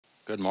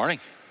Good morning.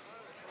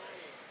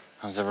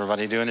 How's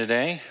everybody doing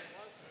today?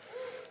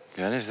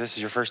 Good. If this is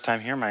your first time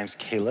here, my name's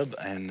Caleb,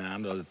 and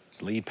I'm the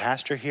lead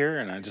pastor here,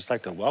 and I'd just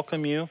like to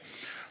welcome you.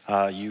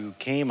 You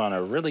came on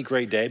a really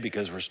great day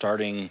because we're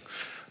starting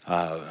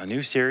a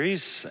new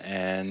series,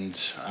 and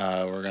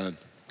we're going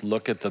to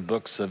look at the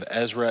books of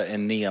Ezra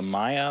and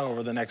Nehemiah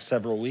over the next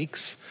several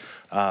weeks.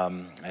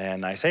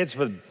 And I say it's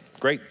a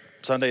great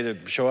Sunday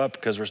to show up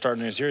because we're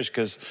starting a new series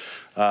because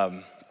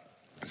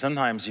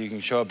sometimes you can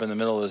show up in the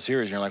middle of the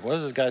series and you're like, what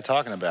is this guy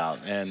talking about?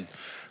 And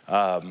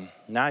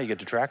now you get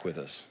to track with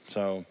us.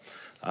 So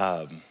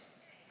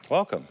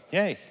welcome.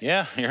 Yay.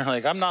 Yeah. You're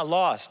like, I'm not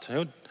lost.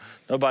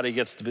 Nobody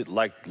gets to be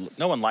like,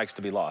 no one likes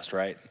to be lost,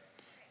 right?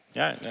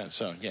 Yeah.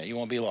 So yeah, you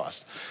won't be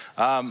lost.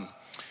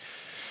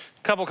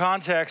 Couple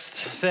context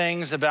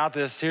things about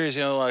this series.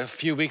 You know, a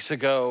few weeks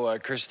ago,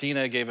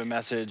 Christina gave a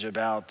message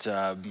about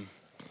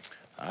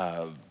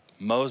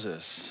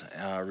Moses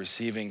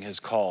receiving his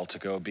call to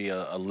go be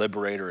a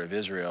liberator of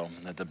Israel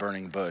at the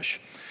burning bush.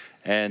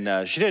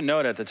 And she didn't know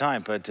it at the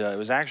time, but it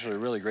was actually a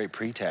really great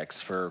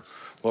pretext for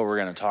what we're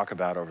going to talk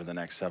about over the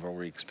next several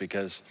weeks,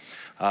 because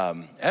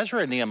Ezra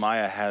and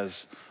Nehemiah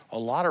has a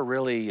lot of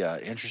really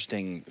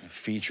interesting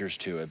features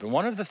to it. But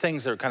one of the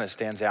things that kind of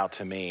stands out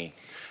to me,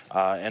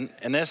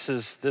 and this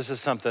is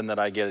something that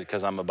I get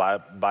because I'm a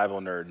Bible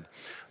nerd,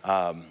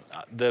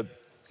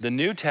 the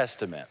New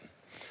Testament.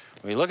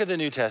 When we look at the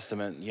New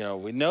Testament, you know,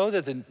 we know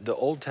that the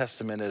Old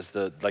Testament is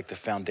the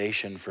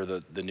foundation for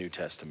the New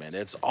Testament.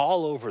 It's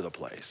all over the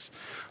place.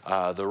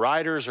 The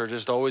writers are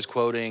just always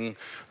quoting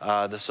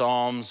the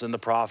Psalms and the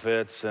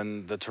prophets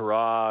and the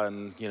Torah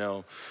and, you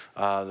know,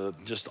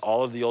 just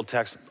all of the Old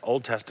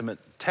Testament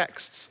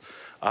texts,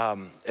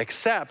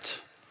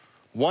 except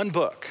one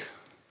book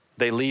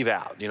they leave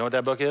out. You know what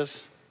that book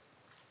is?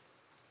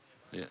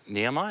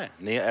 Nehemiah,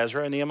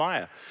 Ezra and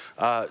Nehemiah.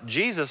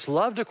 Jesus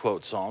loved to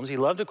quote Psalms. He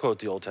loved to quote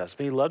the Old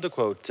Testament. He loved to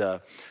quote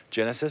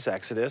Genesis,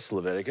 Exodus,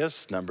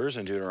 Leviticus, Numbers,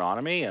 and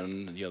Deuteronomy,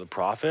 and the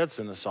prophets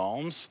and the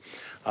Psalms,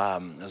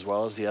 as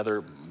well as the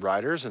other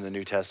writers in the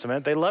New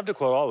Testament. They loved to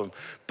quote all of them.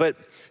 But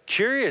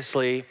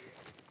curiously,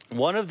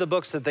 one of the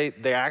books that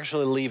they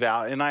actually leave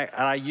out, and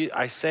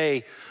I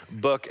say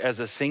book as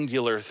a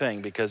singular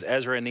thing because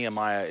Ezra and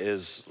Nehemiah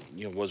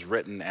was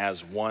written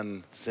as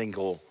one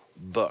single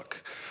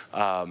book.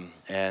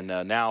 And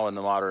now in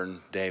the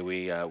modern day,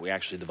 we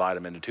actually divide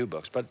them into two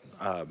books, but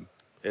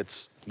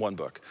it's one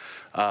book.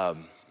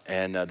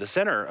 And the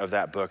center of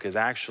that book is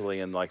actually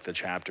in like the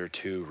chapter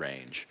 2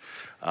 range,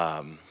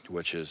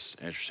 which is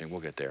interesting. We'll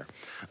get there.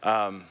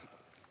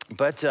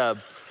 But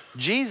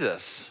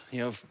Jesus,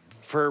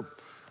 for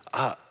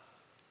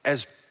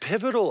as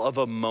pivotal of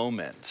a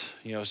moment,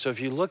 so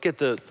if you look at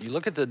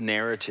the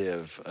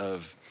narrative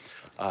of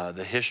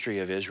the history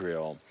of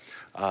Israel,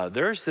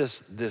 there's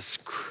this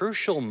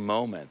crucial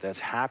moment that's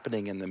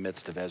happening in the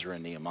midst of Ezra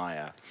and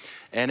Nehemiah.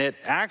 And it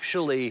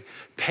actually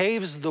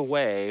paves the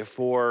way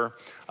for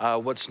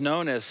what's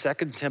known as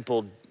Second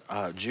Temple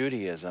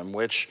Judaism,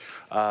 which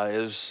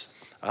is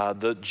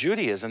the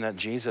Judaism that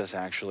Jesus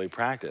actually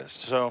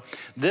practiced. So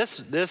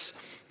this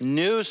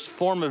new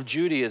form of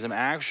Judaism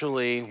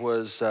actually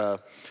was a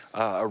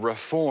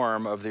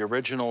reform of the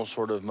original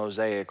sort of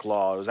Mosaic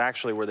law. It was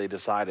actually where they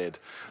decided,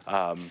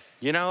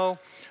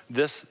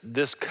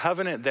 this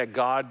covenant that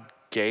God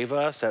gave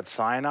us at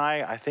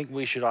Sinai, I think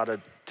we ought to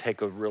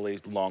take a really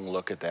long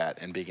look at that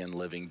and begin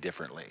living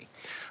differently.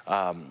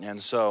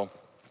 And so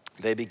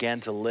they began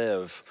to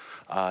live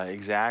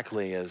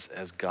exactly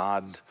as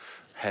God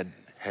had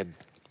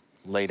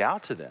laid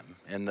out to them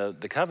in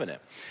the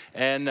covenant.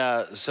 And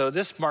so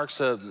this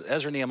Ezra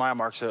and Nehemiah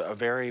marks a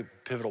very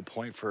pivotal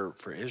point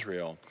for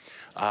Israel.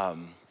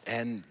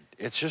 And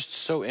it's just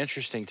so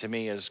interesting to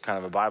me as kind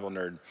of a Bible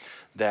nerd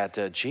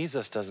that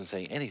Jesus doesn't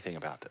say anything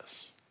about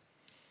this.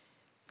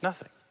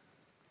 Nothing.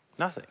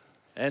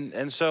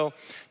 And so,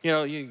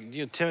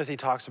 Timothy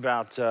talks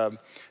about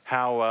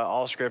how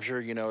all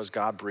Scripture, is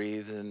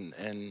God-breathed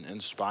and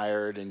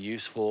inspired and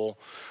useful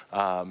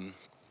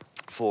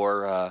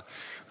for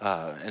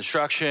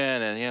instruction,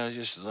 and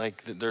just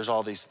like there's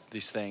all these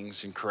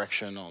things and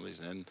correction, all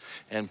these,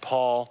 and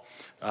Paul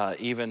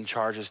even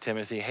charges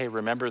Timothy, hey,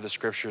 remember the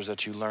scriptures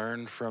that you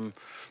learned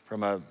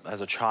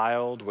as a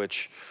child,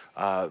 which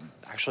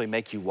actually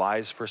make you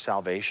wise for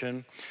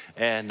salvation.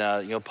 And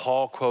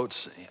Paul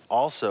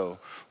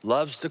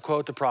loves to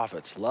quote the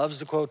prophets, loves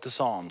to quote the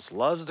Psalms,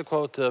 loves to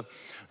quote the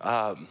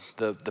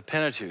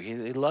Pentateuch.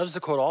 He loves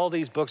to quote all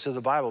these books of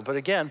the Bible. But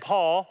again,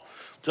 Paul,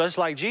 just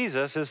like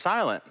Jesus, is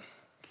silent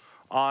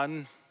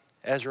on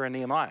Ezra and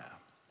Nehemiah.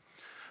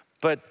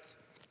 But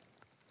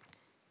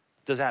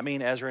does that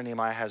mean Ezra and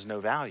Nehemiah has no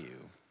value?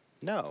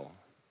 No.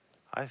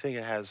 I think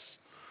it has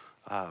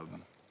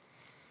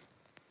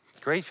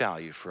great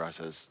value for us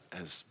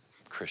as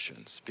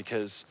Christians,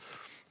 because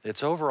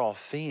its overall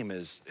theme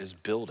is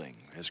building,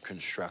 is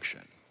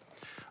construction.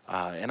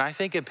 And I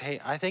think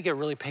it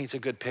really paints a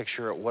good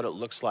picture of what it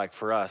looks like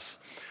for us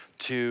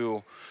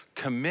to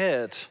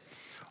commit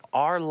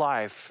our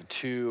life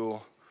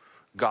to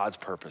God's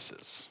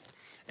purposes.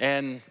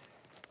 And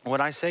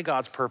when I say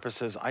God's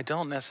purposes, I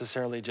don't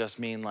necessarily just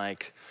mean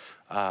like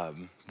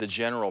the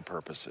general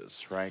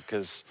purposes, right?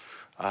 Because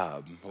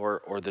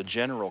or the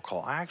general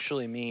call. I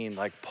actually mean,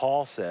 like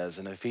Paul says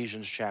in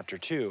Ephesians chapter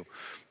 2,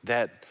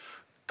 that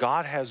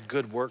God has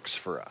good works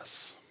for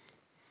us.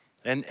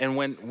 And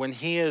when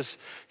he is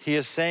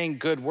saying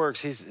good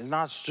works, he's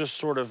not just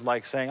sort of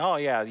like saying, oh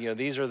yeah,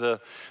 these are the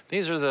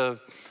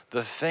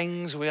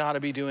things we ought to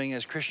be doing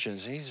as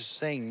Christians. He's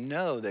saying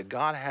no, that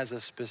God has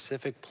a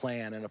specific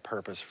plan and a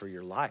purpose for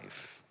your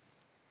life.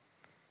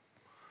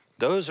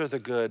 Those are the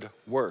good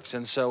works.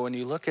 And so when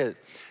you look at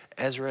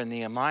Ezra and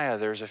Nehemiah,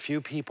 there's a few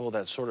people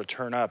that sort of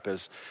turn up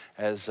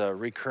as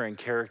recurring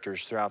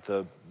characters throughout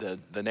the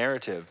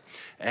narrative.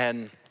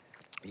 And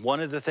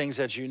one of the things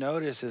that you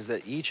notice is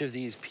that each of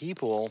these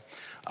people,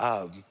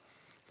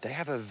 they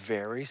have a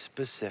very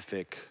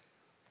specific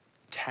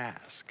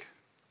task.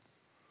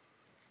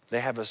 They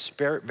have a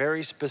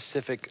very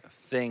specific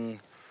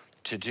thing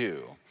to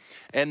do.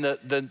 And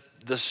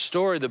the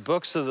story, the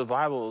books of the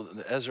Bible,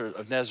 Ezra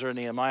and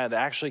Nehemiah, that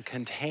actually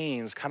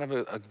contains kind of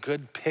a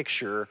good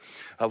picture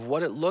of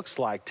what it looks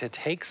like to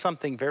take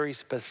something very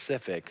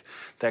specific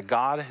that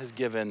God has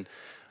given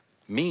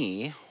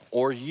me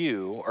or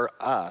you or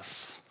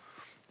us,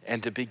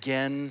 and to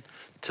begin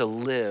to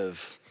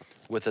live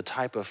with a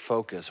type of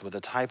focus, with a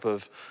type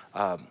of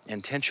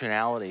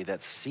intentionality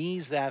that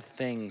sees that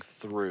thing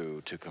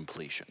through to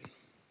completion.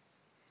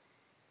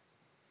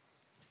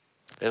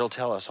 It'll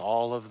tell us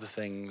all of the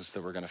things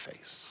that we're going to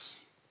face.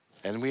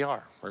 And we're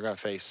going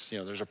to face,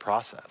 there's a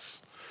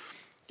process.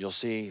 You'll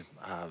see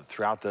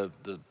throughout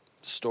the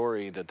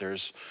story that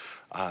there's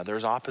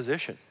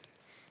opposition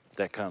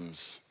that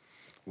comes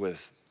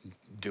with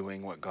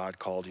doing what God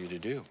called you to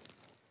do.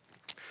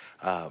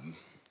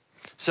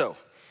 So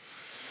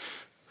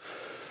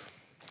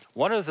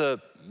one of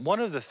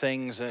the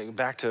things,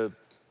 back to a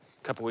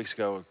couple weeks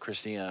ago,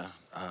 Christina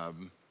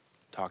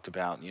talked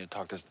about,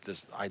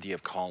 this idea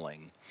of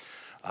calling.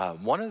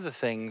 One of the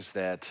things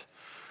that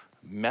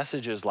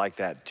messages like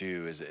that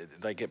do is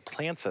it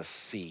plants a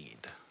seed.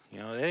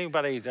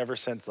 Anybody ever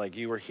since, like,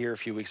 you were here a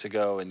few weeks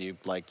ago and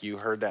you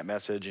heard that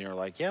message and you're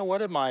like, yeah,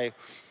 what am I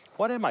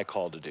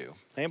called to do?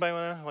 Anybody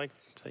want to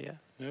say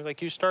yeah?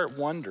 You start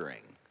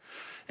wondering.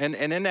 And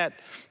in that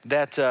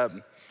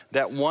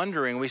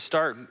wondering, we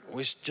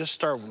just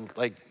start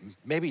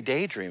maybe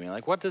daydreaming.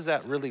 Like, what does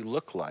that really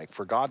look like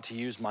for God to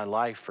use my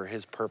life for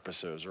his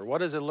purposes? Or what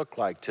does it look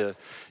like to,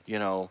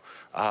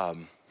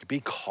 be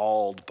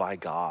called by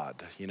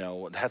God?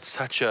 That's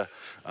such a,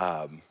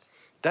 can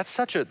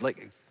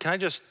I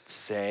just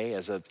say,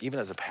 even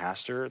as a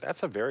pastor,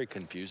 that's a very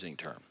confusing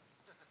term.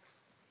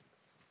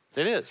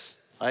 It is.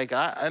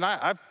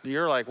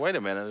 You're like, wait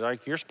a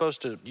minute, you're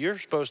supposed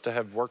to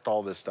have worked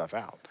all this stuff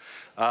out.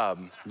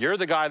 You're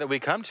the guy that we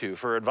come to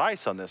for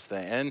advice on this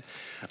thing.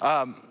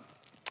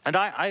 And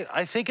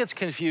I think it's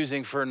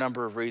confusing for a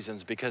number of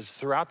reasons, because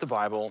throughout the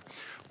Bible,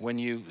 when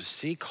you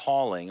see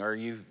calling, or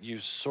you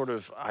sort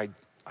of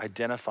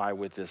identify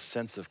with this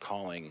sense of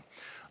calling,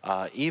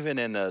 even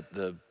in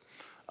the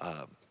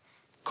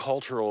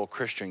cultural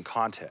Christian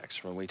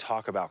context, when we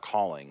talk about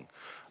calling,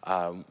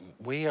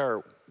 we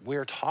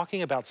are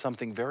talking about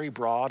something very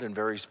broad and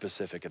very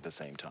specific at the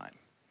same time.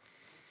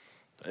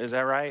 Is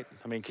that right?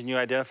 I mean, can you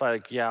identify,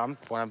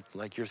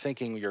 you're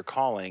thinking you're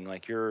calling,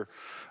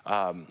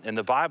 and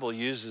the Bible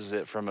uses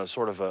it from a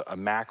sort of a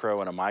macro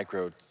and a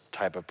micro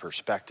type of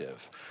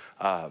perspective.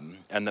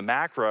 And the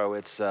macro,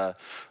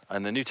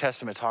 and the New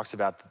Testament talks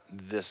about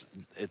this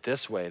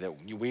way, that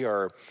we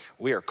are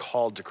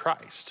called to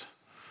Christ.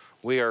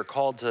 We are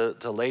called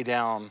to lay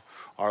down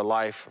our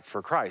life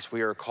for Christ.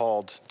 We are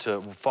called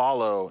to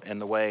follow in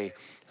the way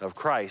of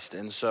Christ.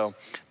 And so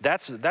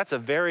that's a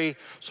very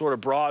sort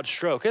of broad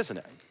stroke, isn't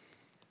it?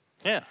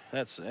 Yeah,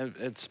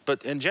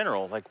 but in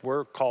general,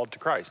 we're called to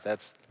Christ.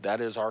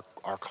 That is our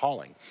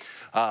calling.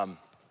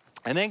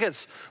 I think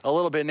it's a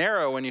little bit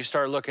narrow when you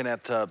start looking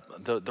at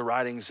the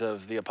writings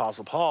of the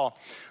Apostle Paul,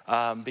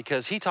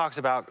 because he talks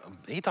about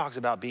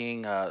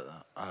being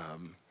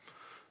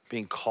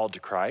called to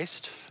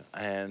Christ,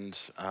 and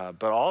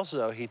but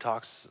also he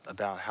talks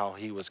about how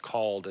he was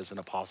called as an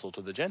apostle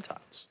to the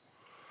Gentiles.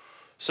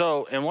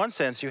 So in one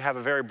sense, you have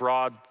a very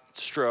broad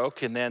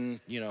stroke, and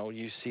then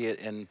you see it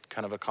in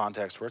kind of a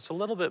context where it's a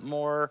little bit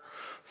more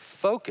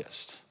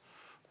focused,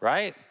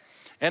 right?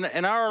 And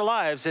in our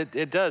lives,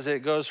 it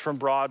goes from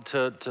broad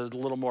to a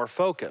little more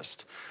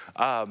focused.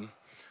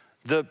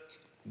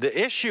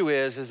 The issue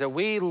is that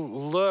we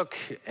look,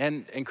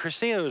 and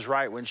Christina was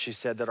right when she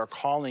said that our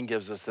calling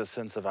gives us this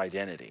sense of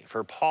identity.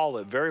 For Paul,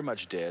 it very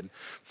much did.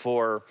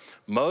 For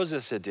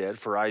Moses, it did.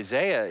 For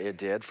Isaiah, it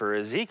did. For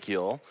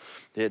Ezekiel,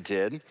 it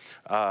did.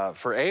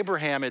 For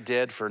Abraham, it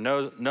did. For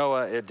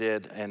Noah, it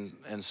did,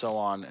 and so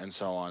on and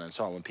so on and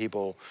so on. When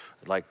people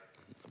like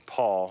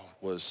Paul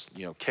was,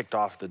 kicked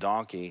off the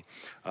donkey,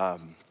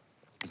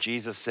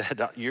 Jesus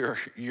said,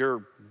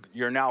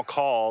 you're now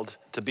called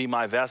to be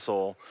my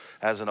vessel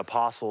as an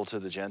apostle to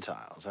the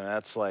Gentiles. And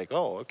that's like,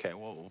 oh, okay,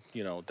 well,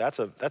 that's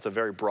a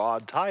very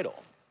broad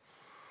title,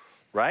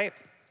 right?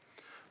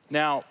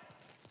 Now,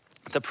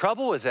 the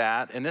trouble with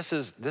that, and this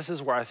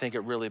is where I think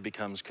it really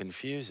becomes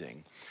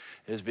confusing,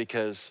 is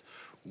because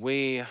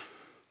within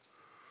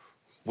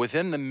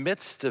the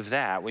midst of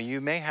that, when you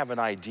may have an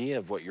idea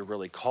of what you're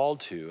really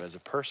called to as a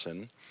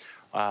person,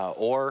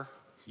 or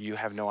you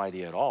have no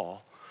idea at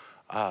all,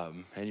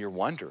 and you're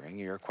wondering,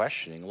 you're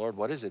questioning, Lord,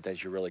 what is it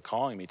that you're really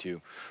calling me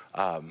to?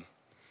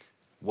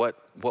 What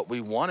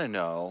we want to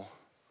know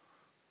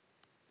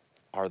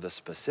are the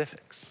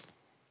specifics.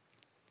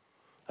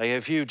 Like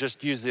if you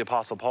just use the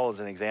Apostle Paul as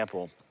an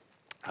example,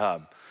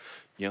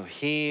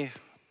 he,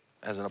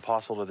 as an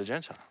apostle to the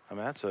Gentile, I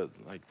mean, that's a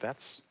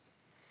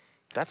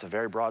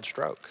very broad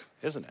stroke,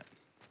 isn't it?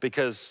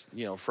 Because,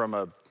 from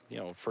a,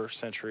 first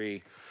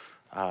century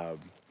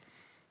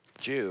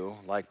Jew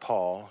like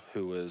Paul,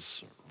 who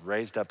was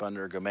raised up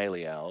under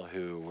Gamaliel,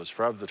 who was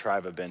from the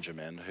tribe of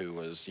Benjamin, who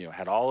was,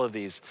 had all of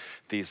these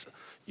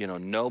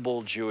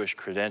noble Jewish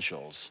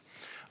credentials,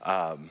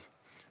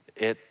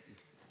 it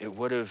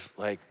would have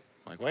like,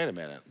 wait a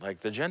minute, like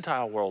the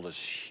Gentile world is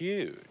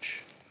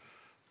huge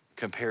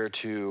compared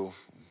to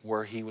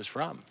where he was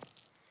from.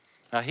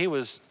 Now he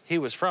was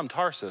from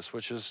Tarsus,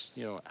 which is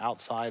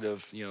outside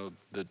of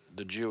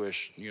the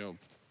Jewish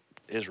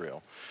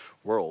Israel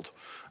world,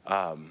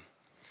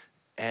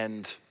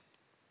 and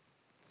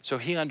so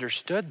he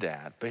understood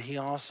that. But he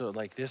also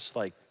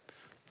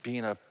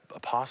being an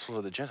apostle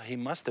of the Gentiles, he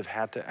must have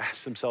had to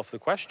ask himself the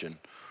question: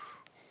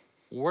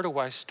 where do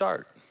I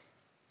start?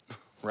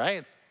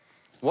 Right?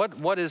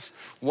 What is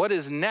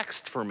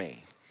next for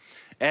me?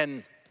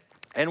 And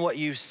what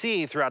you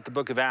see throughout the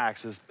book of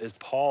Acts is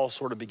Paul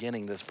sort of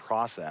beginning this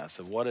process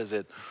of what does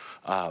it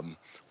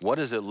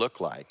look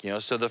like?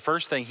 So the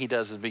first thing he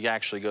does is he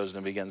actually goes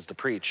and begins to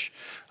preach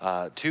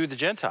to the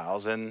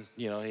Gentiles, and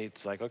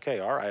he's like, okay,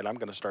 all right, I'm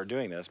going to start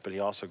doing this. But he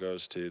also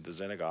goes to the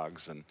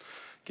synagogues and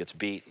gets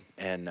beat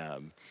and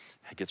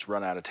gets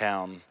run out of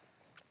town.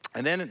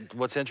 And then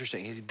what's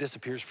interesting, he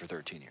disappears for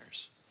 13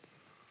 years.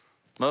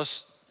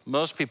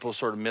 Most people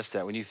sort of miss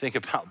that. When you think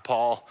about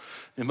Paul,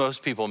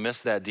 most people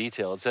miss that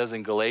detail. It says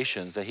in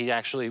Galatians that he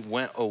actually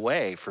went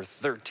away for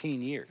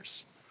 13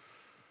 years.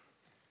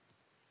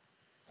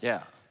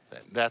 Yeah,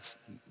 that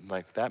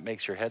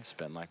makes your head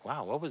spin. Like,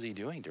 wow, what was he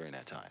doing during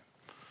that time?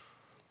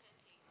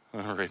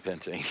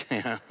 Repenting.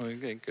 Yeah,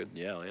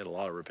 he had a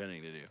lot of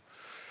repenting to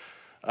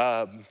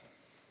do.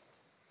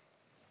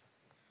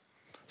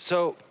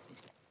 So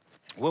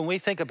when we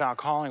think about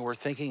calling, we're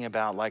thinking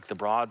about like the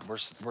broad,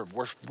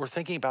 we're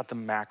thinking about the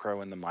macro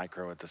and the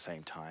micro at the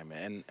same time.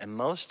 And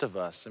most of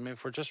us, I mean,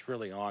 if we're just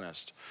really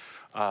honest,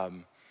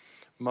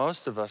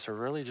 most of us are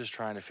really just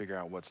trying to figure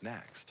out what's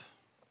next,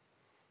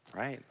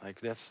 right? Like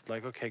that's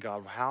like, okay,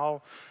 God,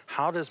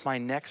 how does my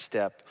next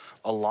step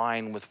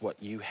align with what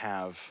you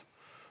have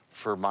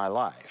for my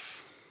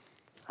life,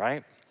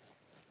 right?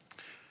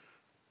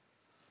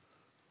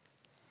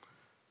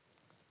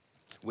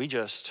 We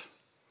just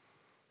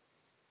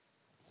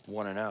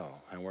want to know,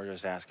 and we're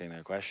just asking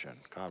that question: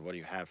 God, what do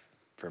you have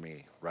for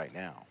me right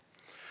now?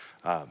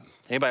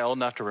 Anybody old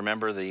enough to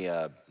remember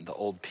the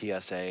old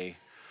PSA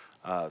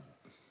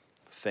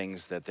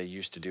things that they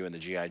used to do in the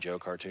G.I. Joe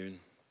cartoon?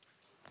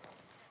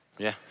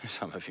 Yeah,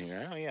 some of you.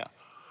 Oh yeah.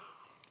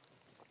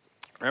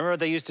 Remember what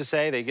they used to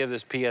say? They give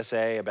this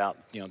PSA about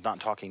not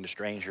talking to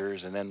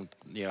strangers, and then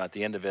at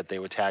the end of it they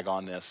would tag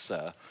on this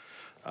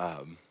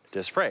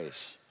this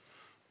phrase,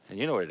 and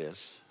you know what it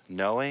is: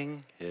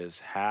 knowing is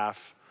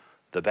half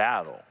the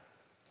battle,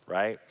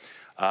 right?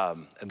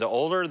 And the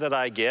older that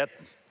I get,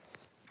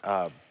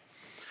 I'm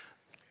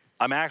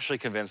actually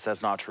convinced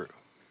that's not true.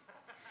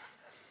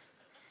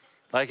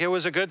 Like it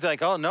was a good thing,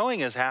 like,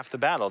 knowing is half the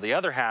battle. The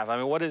other half, I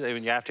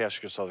mean, you have to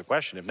ask yourself the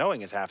question: if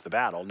knowing is half the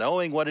battle,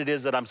 knowing what it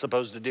is that I'm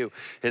supposed to do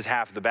is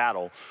half the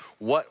battle,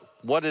 what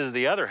is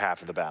the other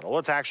half of the battle?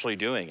 What's actually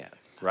doing it,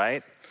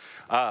 right?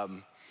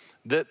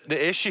 The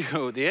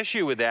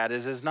issue with that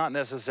is not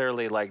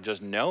necessarily like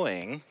just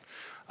knowing.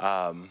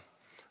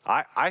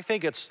 I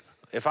think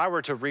if I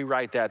were to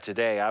rewrite that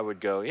today, I would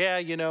go, yeah,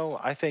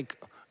 I think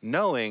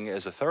knowing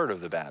is a third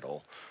of the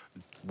battle.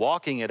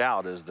 Walking it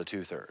out is the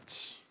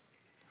 2/3.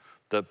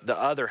 The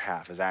other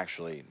half is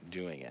actually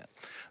doing it.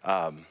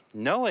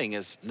 Knowing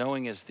is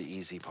the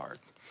easy part.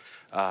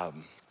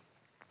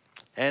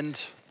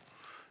 And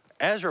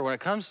Ezra, when it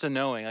comes to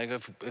knowing, like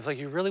if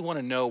you really want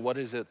to know what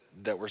is it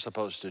that we're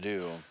supposed to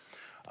do,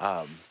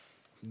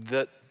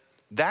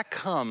 that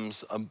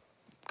comes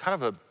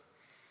kind of a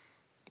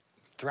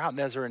throughout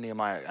Ezra and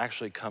Nehemiah, it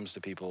actually comes to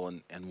people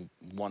in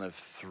one of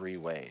three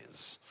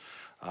ways.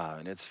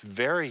 And it's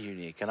very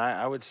unique. And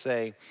I would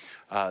say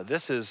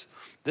this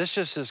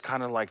just is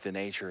kind of like the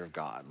nature of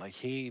God. Like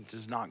he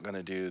is not going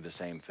to do the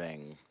same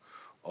thing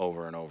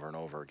over and over and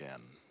over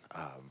again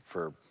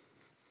for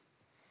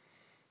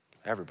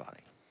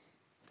everybody.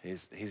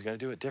 He's going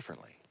to do it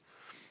differently.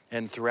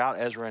 And throughout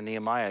Ezra and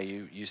Nehemiah,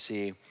 you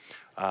see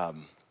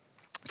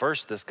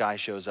first this guy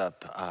shows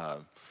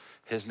up.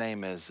 His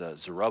name is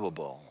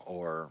Zerubbabel,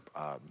 or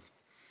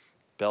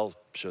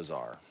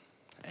Belshazzar.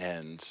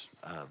 And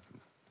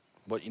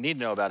what you need to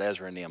know about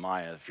Ezra and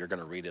Nehemiah, if you're going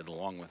to read it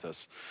along with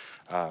us,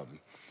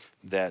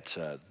 that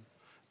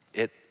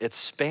it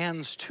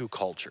spans two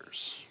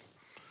cultures.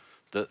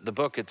 The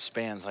book, it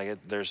spans, like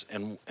there's,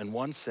 in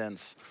one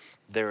sense,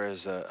 there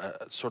is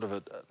a sort of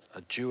a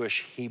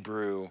Jewish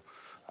Hebrew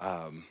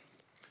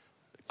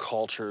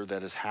culture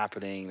that is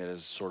happening, that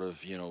is sort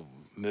of,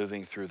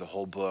 moving through the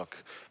whole book,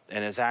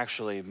 and is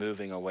actually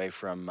moving away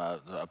from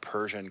a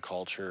Persian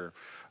culture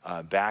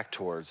back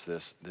towards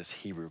this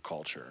Hebrew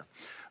culture.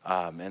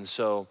 And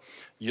so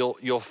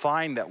you'll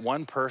find that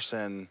one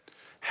person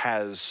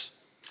has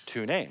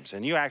two names,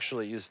 and you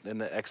actually use in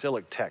the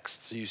exilic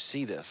texts, you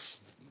see this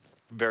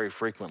very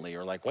frequently.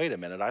 You're like, wait a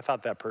minute, I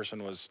thought that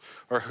person was,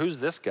 or who's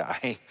this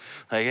guy?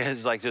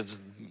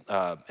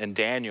 In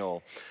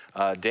Daniel,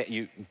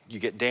 you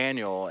get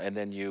Daniel, and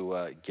then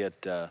you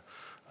get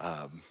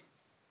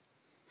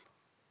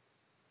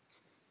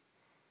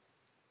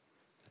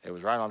it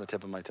was right on the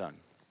tip of my tongue.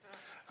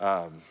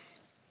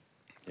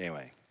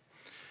 Anyway,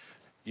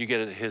 you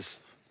get his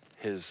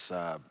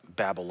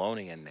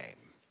Babylonian name,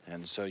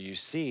 and so you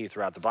see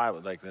throughout the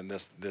Bible, like in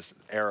this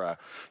era,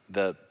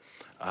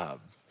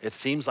 it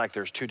seems like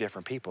there's two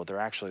different people. They're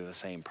actually the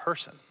same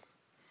person.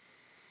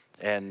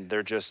 And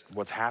they're just,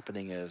 what's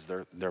happening is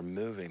they're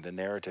moving. The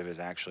narrative is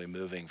actually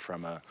moving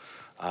from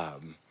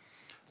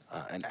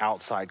an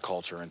outside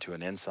culture into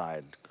an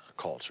inside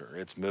culture.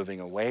 It's moving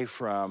away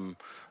from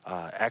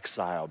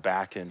exile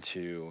back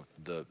into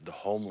the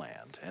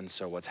homeland. And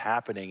so what's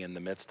happening in the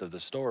midst of the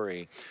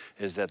story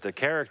is that the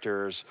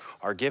characters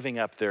are giving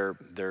up their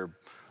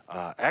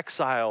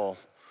exile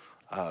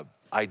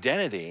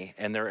identity,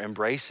 and they're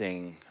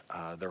embracing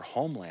their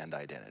homeland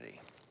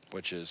identity,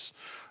 which is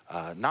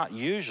not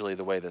usually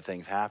the way that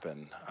things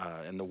happen.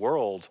 In the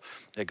world,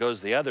 it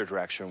goes the other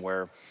direction,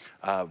 where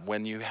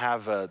when you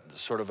have a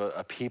sort of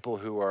a people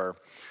who are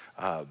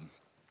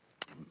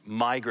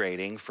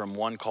migrating from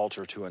one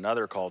culture to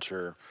another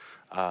culture,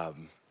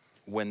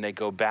 when they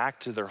go back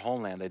to their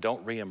homeland, they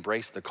don't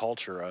re-embrace the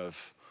culture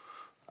of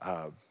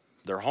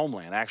their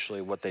homeland.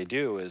 Actually, what they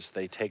do is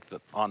they take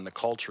on the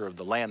culture of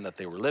the land that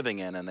they were living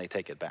in, and they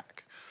take it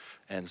back.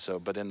 And so,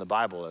 but in the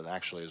Bible, it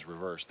actually is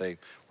reversed. They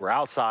were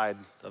outside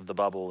of the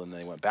bubble, and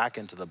they went back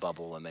into the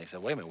bubble, and they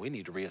said, wait a minute, we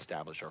need to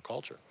reestablish our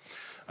culture.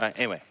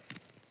 Anyway,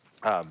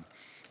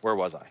 where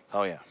was I?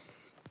 Oh, yeah.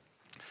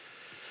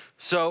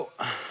 So,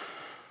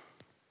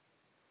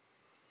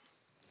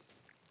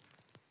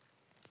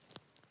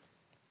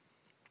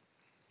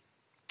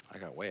 I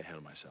got way ahead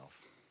of myself.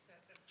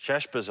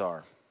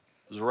 Sheshbazzar,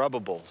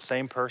 Zerubbabel,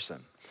 same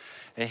person.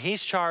 And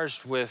he's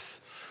charged with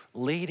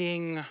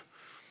leading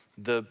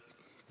the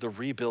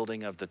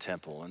rebuilding of the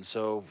temple. And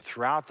so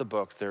throughout the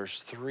book,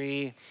 there's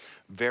three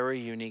very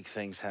unique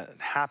things that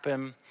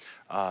happen.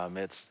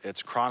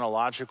 It's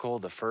chronological.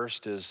 The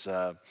first is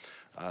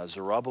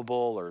Zerubbabel,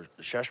 or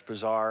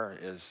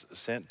Sheshbazzar, is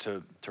sent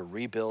to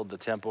rebuild the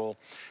temple.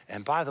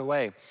 And by the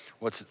way,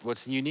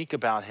 what's unique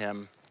about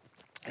him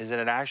is that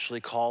it actually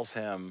calls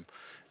him,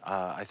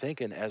 I think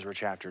in Ezra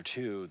chapter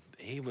 2,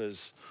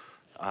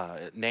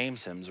 it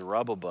names him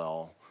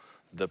Zerubbabel,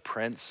 the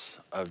Prince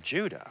of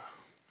Judah.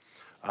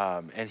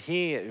 And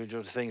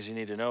the things you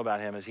need to know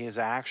about him is he is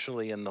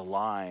actually in the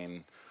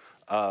line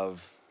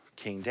of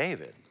King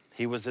David.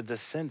 He was a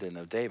descendant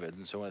of David.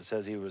 And so when it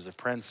says he was a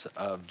prince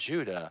of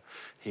Judah,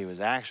 he was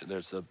actually,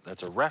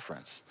 that's a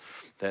reference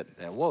that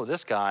whoa,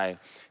 this guy,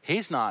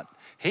 he's not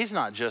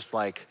just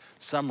like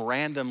some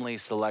randomly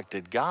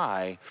selected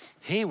guy.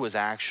 He was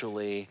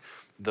actually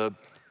the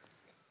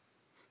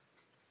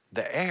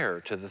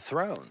heir to the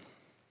throne.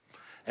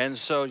 And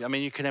so, I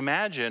mean, you can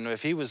imagine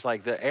if he was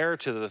like the heir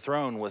to the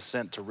throne was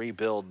sent to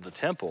rebuild the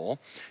temple,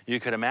 you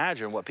could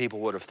imagine what people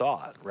would have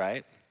thought,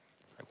 right?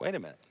 Like, wait a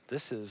minute,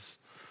 this is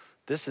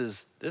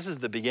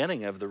the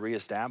beginning of the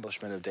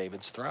reestablishment of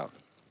David's throne.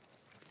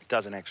 It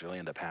doesn't actually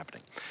end up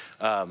happening.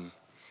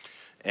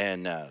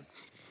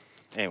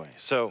 Anyway,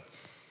 so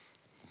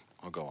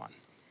I'll go on.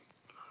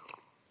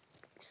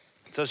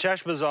 So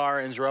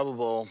Sheshbazzar and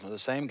Zerubbabel are the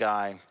same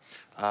guy,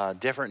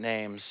 different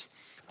names.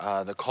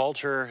 The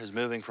culture is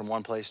moving from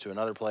one place to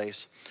another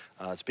place.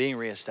 It's being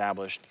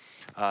reestablished.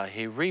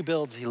 He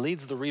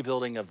leads the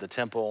rebuilding of the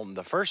temple. And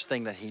the first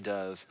thing that he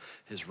does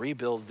is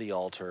rebuild the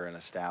altar and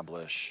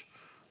establish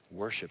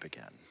worship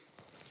again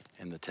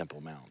in the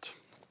Temple Mount.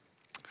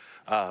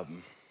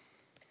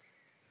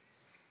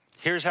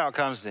 Here's how it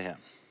comes to him,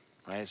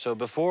 right? So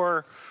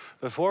before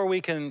we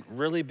can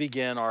really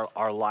begin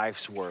our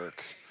life's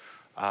work,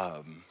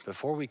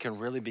 before we can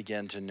really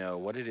begin to know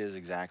what it is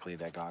exactly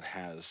that God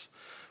has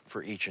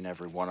for each and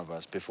every one of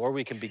us, before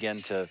we can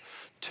begin to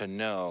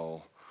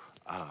know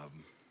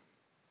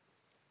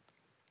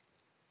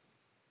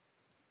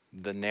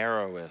the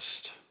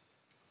narrowest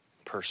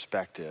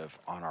perspective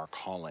on our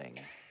calling,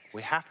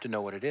 we have to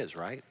know what it is,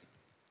 right?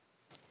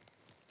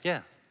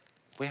 Yeah,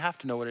 we have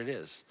to know what it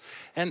is.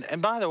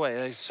 And by the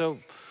way, so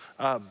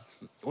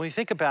when you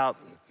think about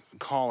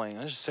calling,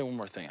 let's just say one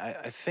more thing.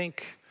 I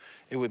think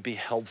it would be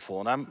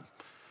helpful, and I'm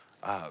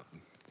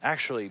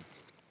actually,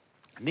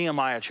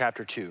 Nehemiah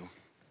chapter 2.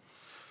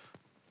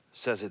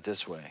 says it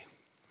this way.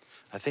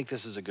 I think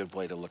this is a good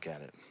way to look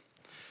at it.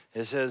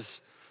 It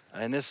says,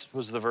 and this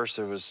was the verse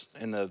that was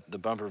in the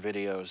bumper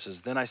video. It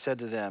says, then I said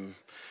to them,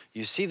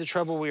 you see the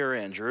trouble we are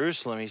in.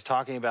 Jerusalem, he's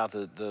talking about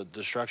the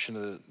destruction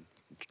of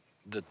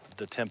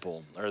the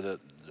temple, or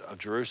of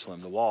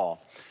Jerusalem, the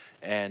wall.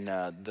 And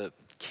the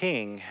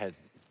king had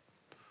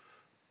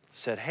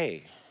said,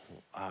 hey,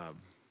 well,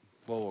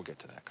 we'll get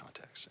to that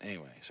context.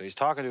 Anyway, so he's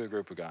talking to a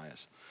group of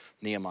guys.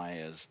 Nehemiah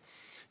is.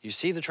 You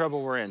see the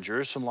trouble we're in.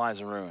 Jerusalem lies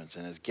in ruins,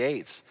 and its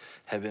gates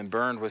have been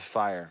burned with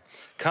fire.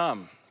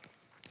 Come,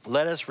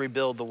 let us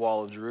rebuild the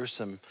wall of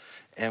Jerusalem,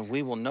 and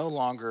we will no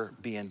longer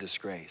be in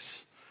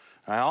disgrace.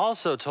 And I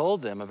also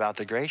told them about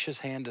the gracious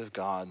hand of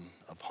God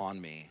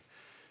upon me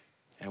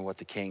and what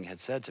the king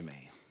had said to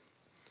me.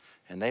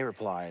 And they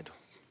replied,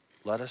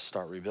 let us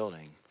start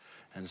rebuilding.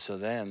 And so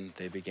then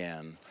they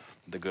began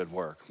the good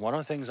work. One of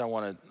the things I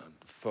want to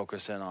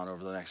focus in on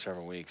over the next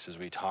several weeks as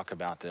we talk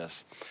about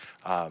this,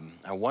 I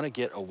want to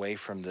get away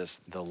from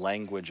the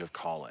language of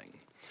calling.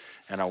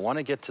 And I want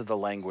to get to the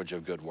language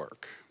of good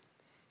work.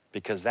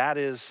 Because that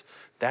is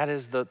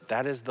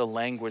the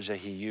language that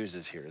he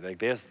uses here.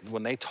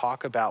 When they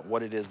talk about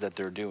what it is that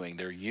they're doing,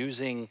 they're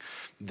using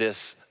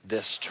this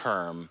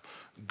term,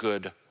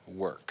 good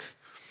work.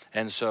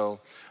 And so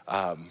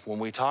when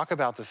we talk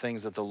about the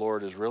things that the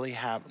Lord is really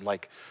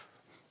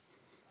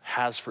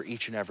has for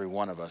each and every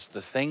one of us,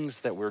 the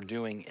things that we're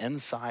doing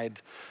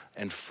inside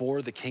and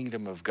for the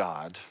kingdom of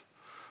God,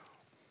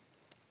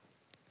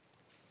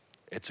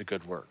 it's a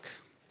good work.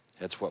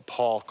 It's what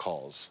Paul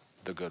calls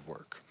the good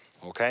work.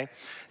 Okay?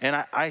 And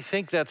I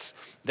think that's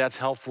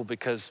helpful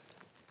because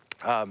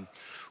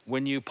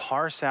when you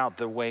parse out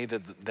the way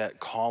that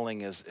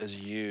calling is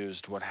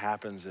used, what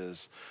happens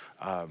is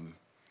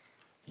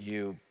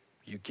you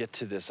get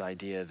to this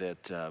idea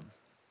that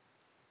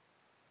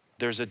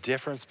there's a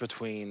difference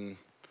between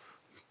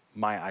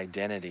my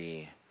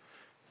identity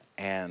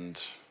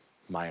and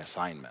my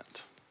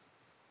assignment.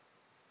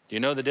 Do you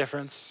know the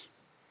difference?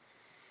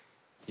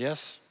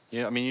 Yes?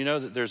 You know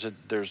that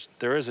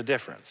there is a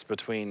difference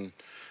between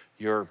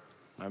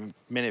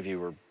many of you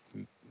were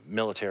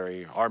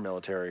military, are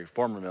military,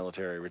 former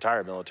military,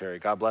 retired military,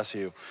 God bless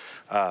you.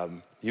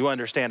 You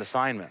understand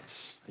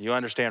assignments. You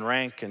understand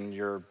rank and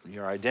your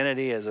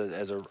identity as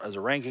a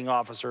ranking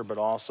officer, but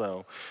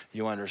also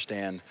you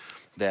understand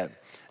that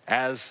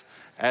as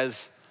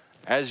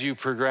you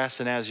progress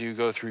and as you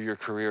go through your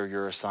career,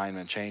 your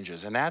assignment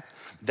changes. And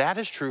that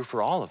is true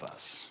for all of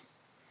us.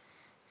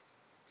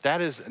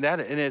 And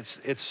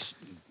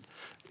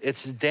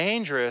it's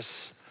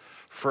dangerous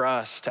for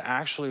us to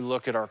actually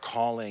look at our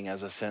calling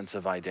as a sense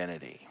of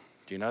identity.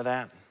 Do you know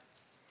that?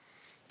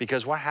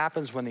 Because what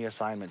happens when the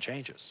assignment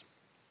changes?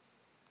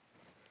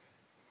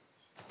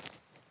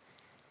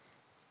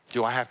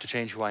 Do I have to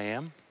change who I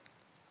am?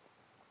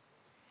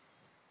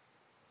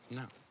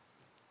 No.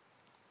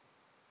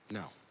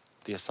 No.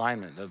 The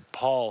assignment,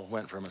 Paul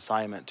went from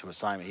assignment to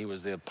assignment. He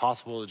was the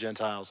apostle of the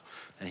Gentiles,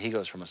 and he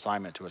goes from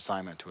assignment to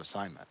assignment to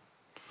assignment.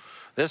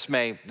 This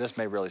may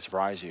really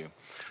surprise you.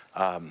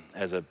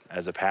 As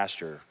a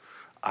pastor,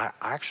 I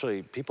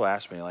actually, people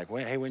ask me like,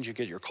 hey, when did you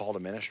get your call to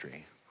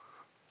ministry?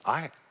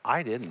 I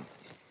didn't.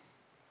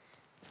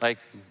 Like,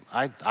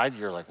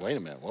 you're like, wait a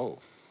minute, whoa,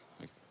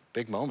 like,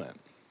 big moment.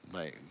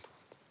 Like,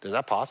 is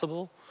that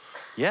possible?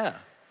 Yeah.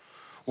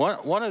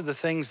 One of the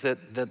things that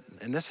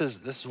and this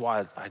is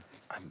why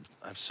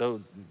I'm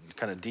so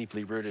kind of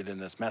deeply rooted in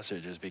this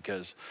message is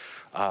because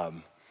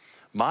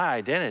my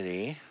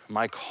identity,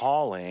 my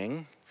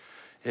calling,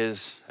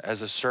 is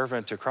as a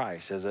servant to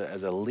Christ, as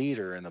a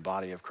leader in the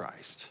body of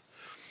Christ.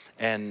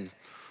 And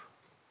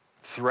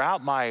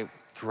throughout my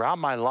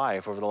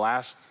life, over the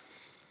last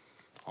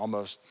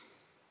almost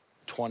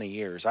 20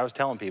 years, I was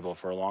telling people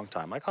for a long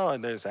time, like, oh,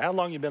 how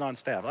long you been on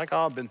staff? Like,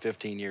 oh, I've been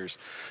 15 years.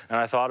 And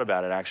I thought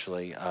about it,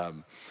 actually.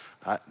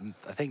 I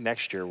think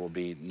next year will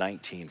be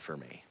 19 for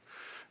me.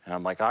 And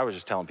I'm like, I was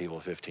just telling people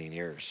 15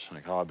 years.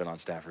 Like, oh, I've been on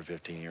staff for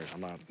 15 years.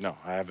 No,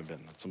 I haven't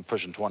been. I'm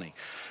pushing 20.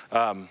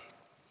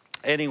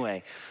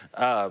 Anyway,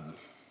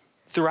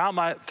 throughout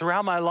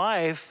my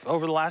life,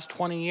 over the last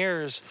 20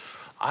 years,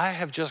 I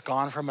have just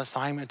gone from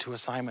assignment to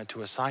assignment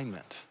to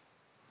assignment.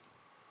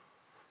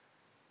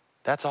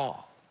 That's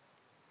all.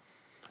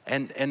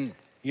 And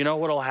you know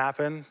what'll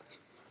happen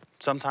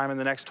sometime in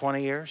the next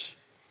 20 years?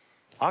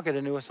 I'll get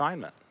a new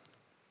assignment.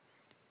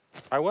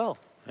 I will.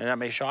 And that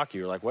may shock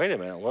you. You're like, wait a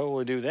minute, what will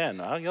we do then?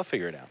 You'll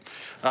figure it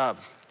out.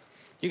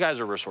 You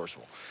guys are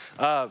resourceful.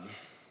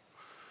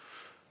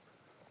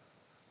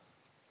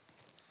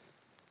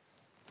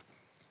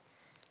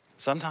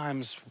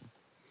 Sometimes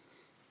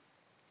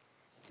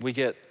we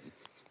get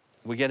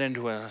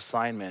into an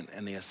assignment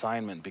and the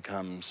assignment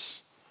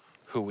becomes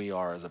who we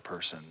are as a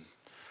person.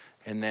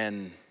 And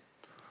then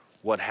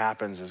what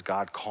happens is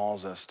God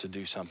calls us to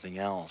do something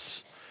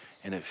else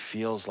and it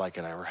feels like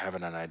we're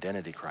having an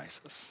identity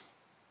crisis.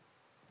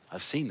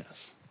 I've seen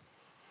this.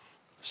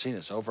 I've seen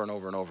this over and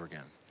over and over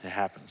again. It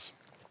happens.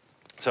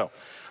 So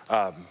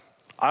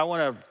I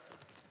want to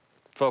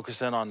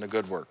focus in on the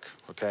good work,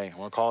 okay? I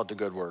want to call it the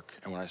good work.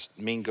 And when I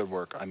mean good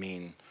work, I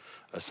mean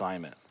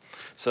assignment.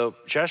 So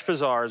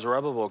Sheshbazzar,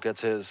 Zerubbabel,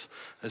 gets his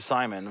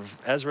assignment.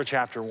 Ezra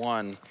chapter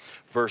 1,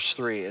 verse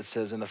 3, it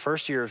says, in the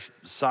first year of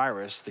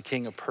Cyrus, the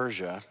king of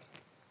Persia,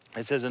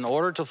 it says, in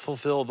order to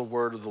fulfill the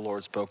word of the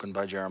Lord spoken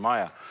by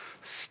Jeremiah.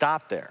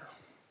 Stop there.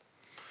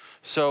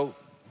 So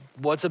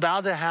what's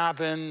about to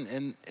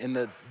happen in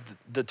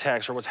the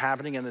text, or what's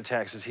happening in the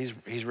text, is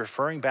he's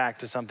referring back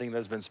to something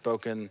that's been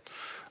spoken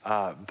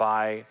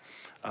by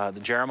the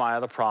Jeremiah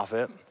the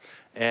prophet,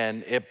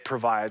 and it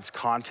provides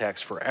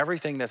context for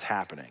everything that's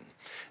happening.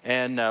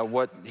 And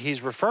what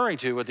he's referring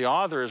to, what the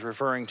author is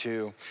referring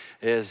to,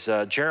 is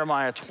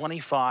Jeremiah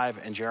 25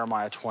 and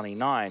Jeremiah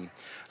 29.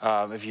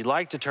 If you'd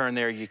like to turn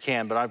there, you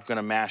can, but I'm going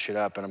to mash it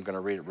up and I'm going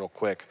to read it real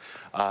quick.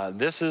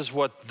 This is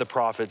what the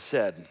prophet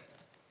said.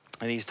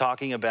 And he's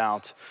talking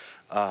about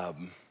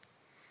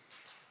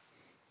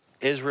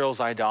Israel's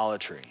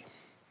idolatry.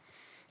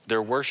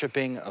 Their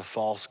worshiping of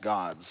false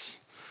gods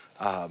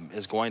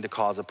is going to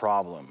cause a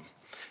problem.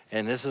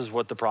 And this is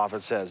what the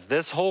prophet says.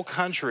 This whole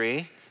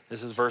country,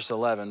 this is verse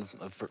 11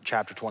 of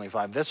chapter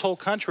 25, this whole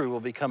country will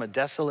become a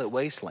desolate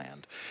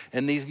wasteland.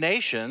 And these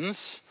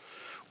nations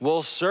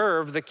will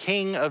serve the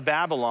king of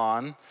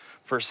Babylon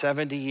for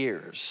 70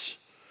 years.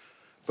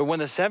 But when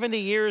the 70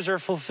 years are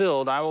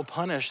fulfilled, I will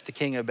punish the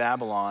king of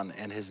Babylon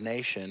and his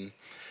nation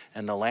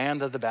and the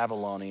land of the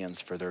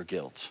Babylonians for their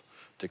guilt,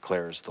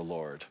 declares the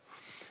Lord,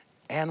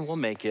 and will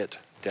make it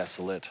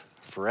desolate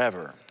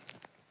forever.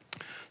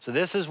 So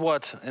this is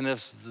what, and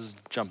this is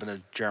jumping to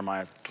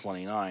Jeremiah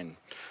 29.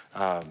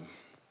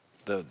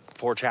 The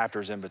 4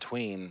 chapters in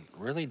between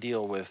really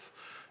deal with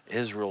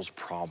Israel's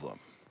problem.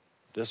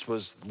 This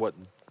was what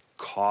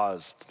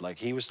caused, like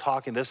he was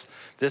talking, this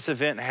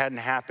event hadn't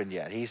happened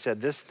yet. He said,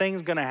 this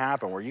thing's gonna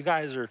happen where you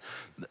guys are,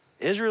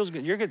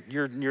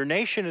 your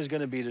nation is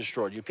gonna be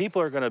destroyed. You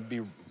people are gonna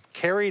be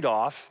carried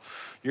off.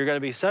 You're going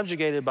to be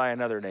subjugated by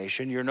another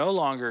nation. You're no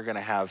longer going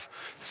to have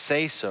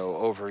say-so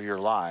over your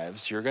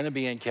lives. You're going to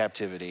be in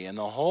captivity. And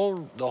the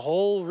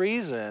whole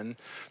reason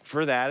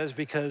for that is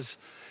because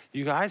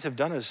you guys have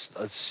done a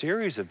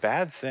series of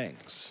bad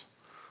things.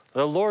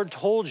 The Lord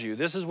told you,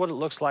 this is what it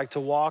looks like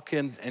to walk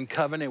in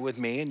covenant with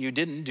me, and you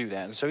didn't do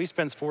that. And so he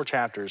spends 4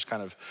 chapters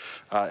kind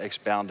of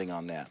expounding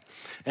on that.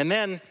 And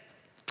then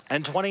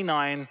in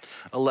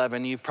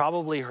 29:11, you've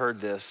probably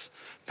heard this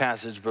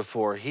passage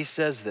before. He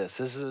says this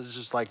is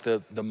just like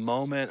the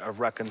moment of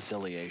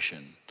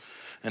reconciliation.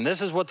 And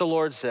this is what the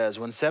Lord says,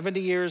 when 70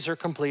 years are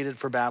completed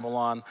for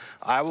Babylon,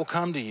 I will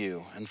come to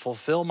you and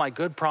fulfill my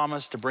good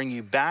promise to bring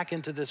you back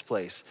into this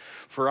place.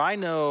 For I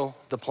know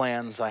the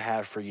plans I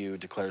have for you,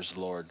 declares the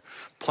Lord,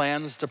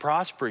 plans to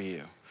prosper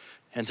you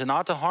and to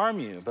not to harm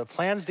you, but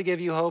plans to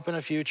give you hope in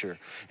a future.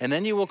 And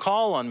then you will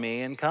call on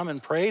me and come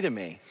and pray to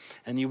me,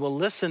 and you will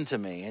listen to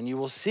me, and you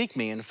will seek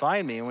me and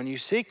find me. And when you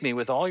seek me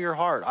with all your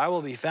heart, I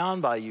will be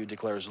found by you,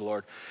 declares the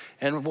Lord,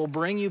 and will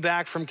bring you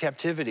back from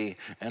captivity.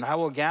 And I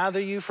will gather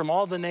you from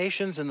all the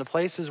nations and the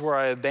places where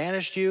I have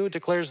banished you,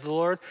 declares the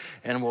Lord,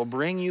 and will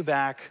bring you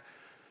back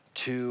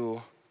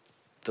to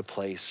the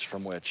place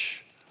from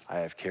which I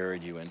have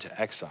carried you into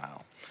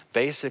exile.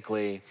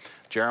 Basically,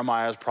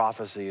 Jeremiah's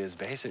prophecy is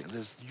basically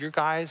this: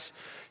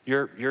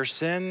 your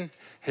sin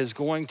is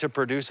going to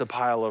produce a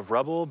pile of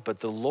rubble, but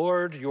the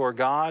Lord your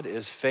God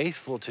is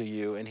faithful to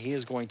you, and he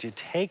is going to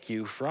take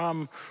you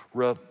from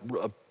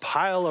a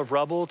pile of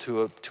rubble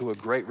to a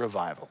great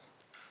revival.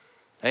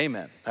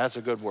 Amen. That's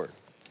a good word,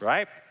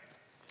 right?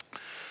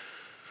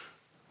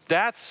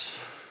 That's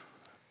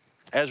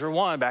Ezra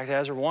 1, back to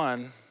Ezra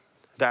 1,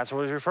 that's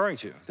what he's referring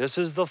to. This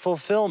is the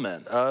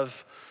fulfillment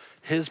of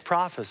his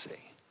prophecy.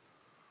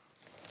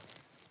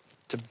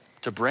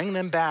 To bring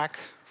them back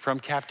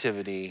from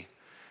captivity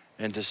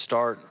and to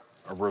start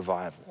a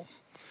revival.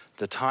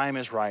 The time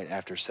is right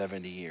after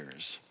 70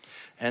 years.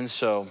 And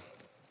so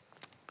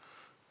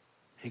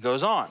he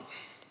goes on,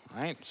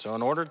 right? So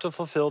in order to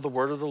fulfill the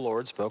word of the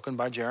Lord spoken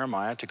by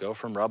Jeremiah to go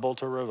from rubble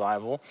to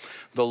revival,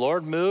 the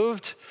Lord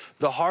moved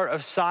the heart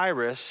of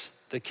Cyrus,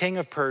 the king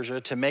of Persia,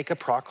 to make a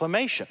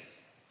proclamation.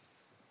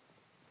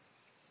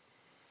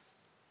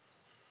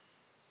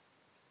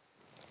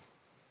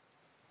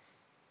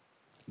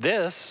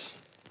 This,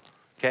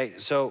 okay,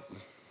 so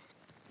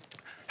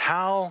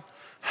how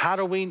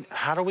do we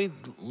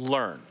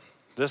learn?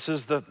 This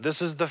is the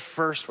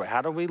first way.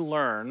 How do we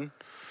learn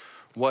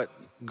what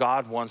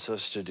God wants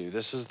us to do?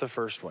 This is the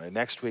first way.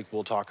 Next week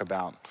we'll talk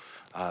about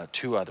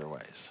 2 other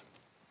ways.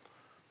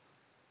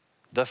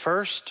 The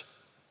first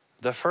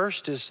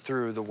is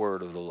through the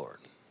word of the Lord.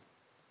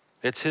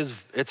 It's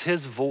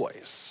his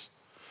voice.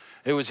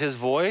 It was his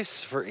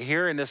voice for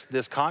here in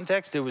this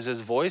context. It was his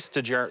voice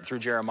through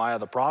Jeremiah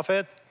the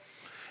prophet.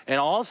 And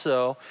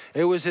also,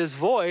 it was his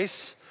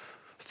voice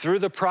through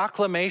the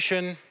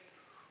proclamation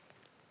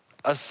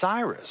of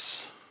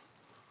Cyrus.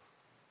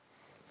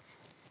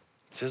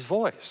 It's his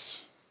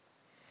voice.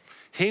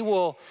 He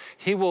will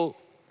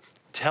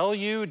tell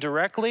you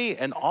directly,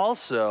 and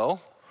also,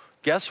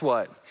 guess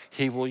what?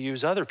 He will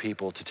use other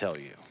people to tell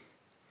you.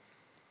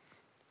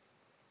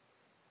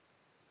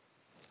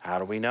 How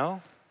do we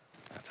know?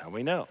 That's how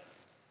we know.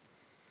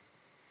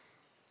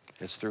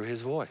 It's through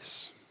his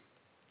voice.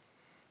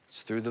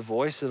 It's through the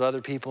voice of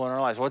other people in our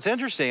lives. What's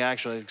interesting,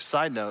 actually,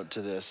 side note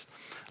to this,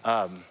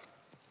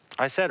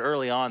 I said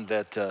early on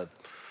that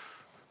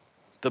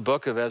the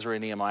book of Ezra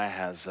and Nehemiah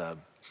has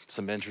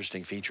some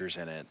interesting features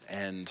in it.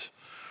 And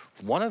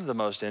one of the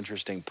most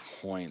interesting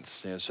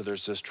points, so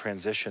there's this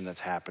transition that's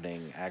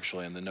happening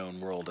actually in the known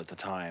world at the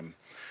time.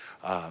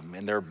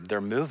 And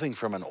they're moving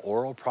from an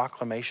oral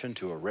proclamation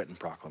to a written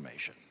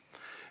proclamation.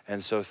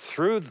 And so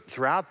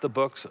throughout the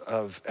books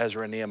of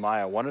Ezra and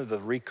Nehemiah, one of the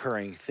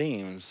recurring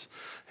themes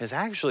is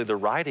actually the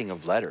writing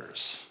of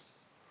letters.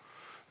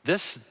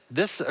 This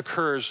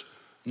occurs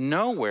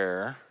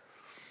nowhere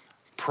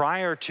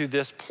prior to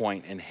this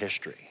point in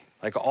history.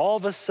 Like all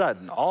of a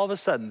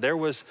sudden, there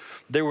was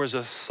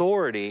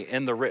authority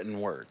in the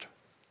written word.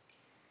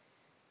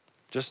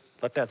 Just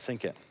let that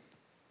sink in.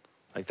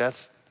 Like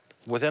that's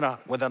within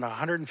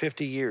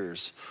 150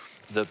 years,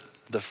 the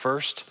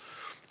first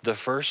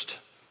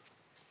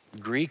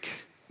Greek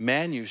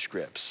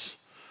manuscripts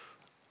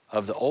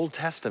of the Old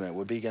Testament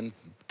would begin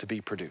to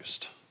be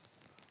produced.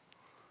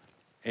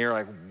 And you're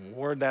like,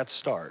 where'd that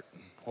start?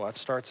 Well, that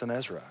starts in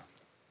Ezra.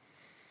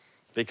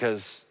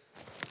 Because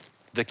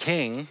the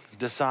king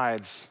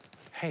decides,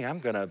 hey, I'm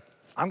gonna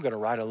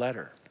write a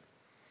letter.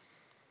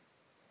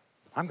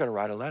 I'm gonna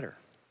write a letter.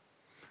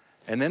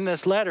 And then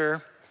this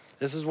letter,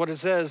 this is what it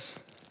says.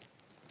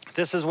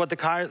 This is what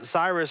the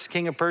Cyrus,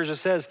 king of Persia,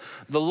 says.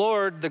 The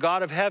Lord, the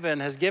God of heaven,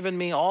 has given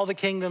me all the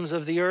kingdoms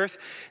of the earth,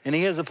 and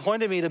he has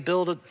appointed me to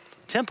build a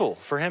temple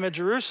for him at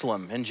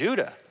Jerusalem and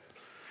Judah,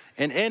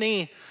 and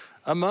any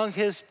among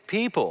his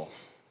people.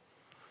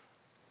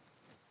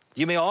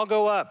 You may all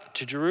go up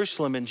to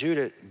Jerusalem and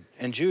Judah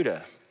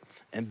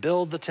and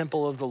build the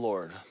temple of the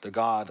Lord, the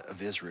God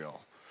of Israel,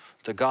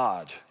 the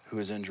God who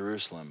is in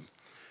Jerusalem.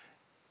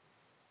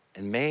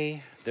 And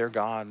may their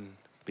God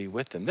be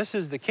with them. This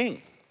is the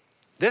king.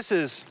 This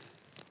is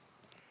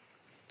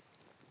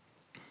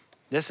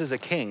a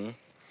king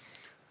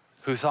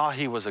who thought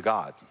he was a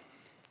god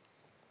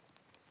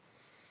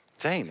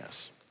saying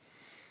this.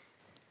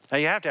 Now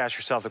you have to ask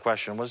yourself the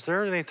question, was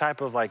there any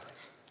type of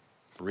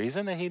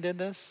reason that he did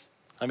this?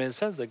 I mean, it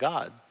says that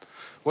God.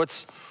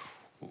 What's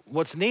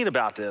neat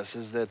about this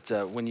is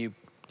that when you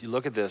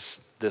look at this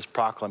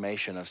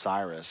proclamation of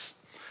Cyrus,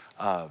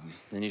 and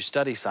you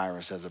study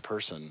Cyrus as a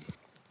person,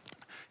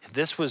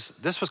 this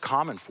was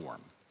common for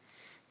him.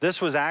 This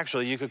was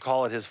actually, you could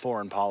call it his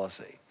foreign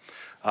policy.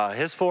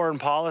 His foreign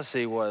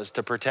policy was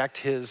to protect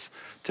his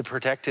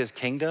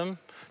kingdom,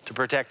 to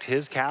protect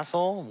his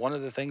castle. One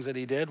of the things that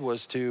he did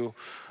was to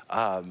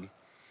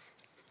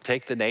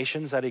take the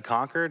nations that he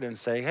conquered and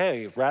say,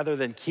 hey, rather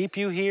than keep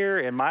you here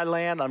in my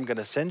land, I'm going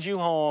to send you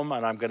home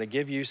and I'm going to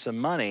give you some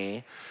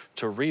money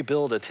to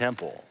rebuild a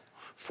temple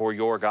for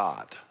your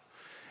God.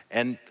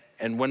 And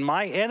when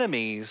my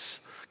enemies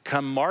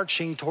come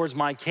marching towards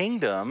my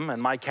kingdom and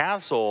my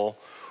castle,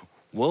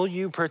 will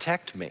you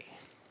protect me?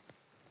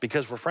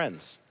 Because we're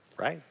friends,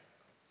 right?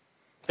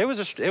 It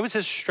was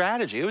his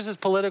strategy. It was his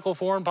political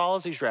foreign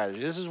policy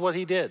strategy. This is what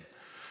he did.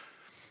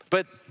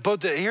 But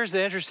here's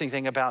the interesting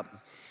thing about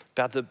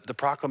the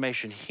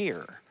proclamation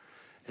here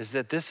is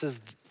that this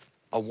is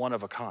a one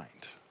of a kind.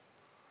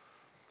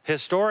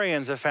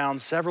 Historians have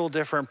found several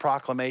different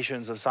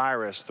proclamations of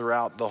Cyrus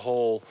throughout the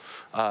whole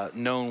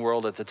known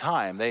world at the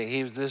time.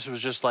 This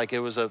was just like it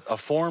was a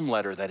form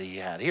letter that he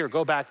had. Here,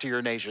 go back to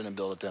your nation and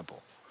build a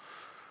temple.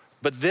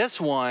 But this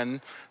is why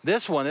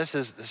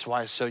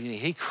it's so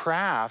unique. He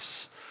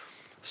crafts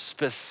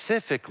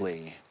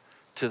specifically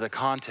to the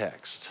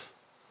context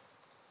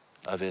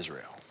of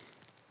Israel.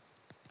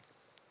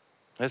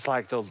 It's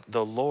like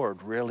the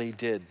Lord really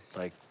did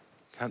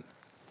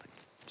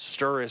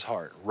stir his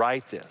heart,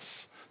 write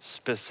this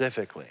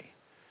specifically.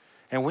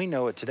 And we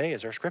know it today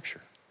as our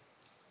scripture.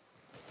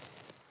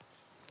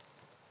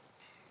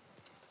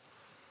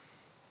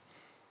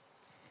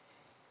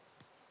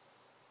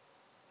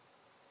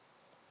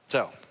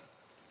 So,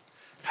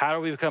 how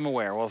do we become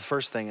aware? Well, the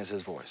first thing is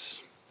his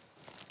voice.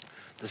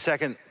 The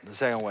second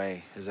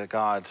way is that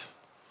God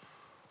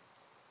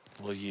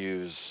will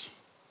use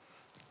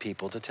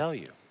people to tell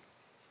you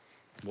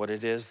what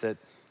it is that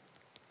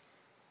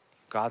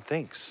God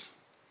thinks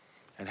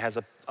and has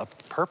a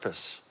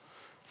purpose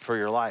for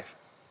your life.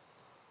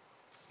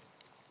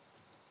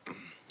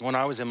 When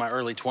I was in my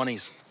early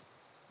 20s,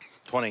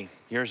 21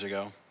 years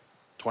ago,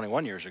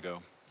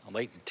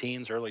 late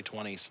teens, early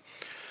 20s,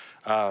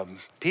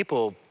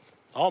 people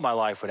all my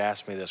life would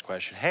ask me this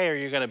question: hey, are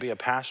you going to be a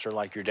pastor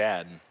like your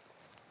dad?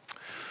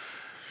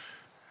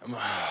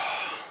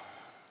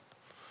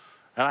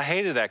 And I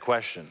hated that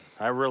question.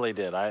 I really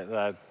did.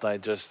 I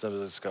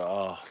just go,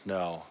 oh,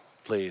 no,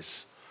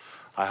 please.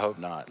 I hope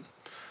not.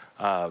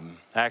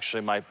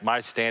 Actually, my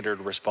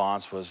standard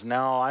response was,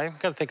 no, I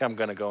think I'm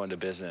going to go into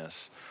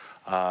business.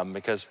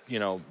 Because,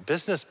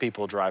 business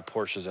people drive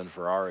Porsches and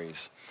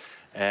Ferraris.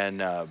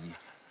 And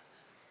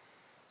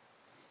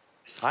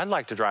I'd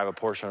like to drive a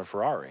Porsche and a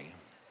Ferrari.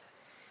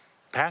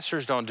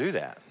 Pastors don't do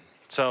that.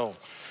 So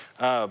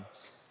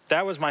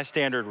that was my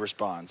standard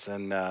response.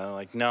 And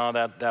like, no,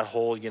 that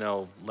whole,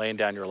 laying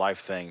down your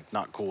life thing,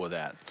 not cool with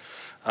that.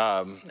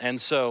 And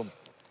so,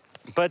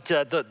 but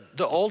the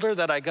older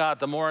that I got,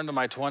 the more into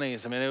my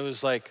 20s, I mean, it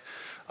was like,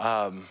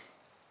 I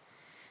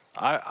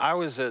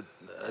was a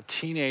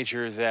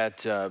teenager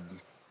that,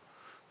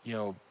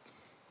 was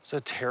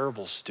a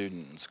terrible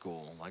student in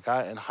school. Like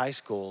in high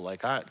school,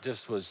 like I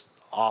just was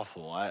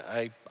awful.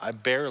 I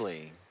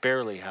barely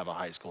have a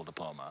high school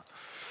diploma.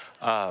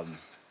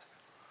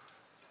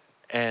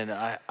 And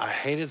I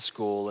hated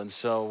school. And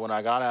so when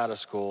I got out of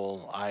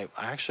school, I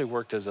actually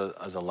worked as a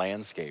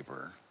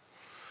landscaper.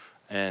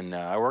 And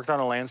I worked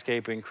on a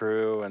landscaping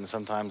crew, and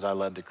sometimes I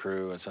led the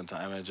crew, and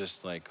sometimes I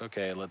just like,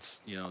 okay,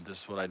 let's,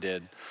 this is what I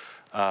did.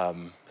 That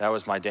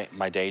was my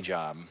day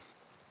job.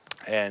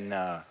 And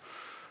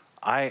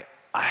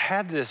I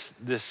had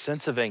this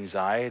sense of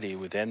anxiety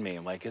within me.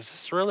 Like, is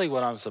this really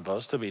what I'm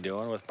supposed to be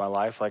doing with my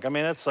life? Like, I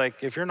mean, it's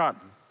like, if you're not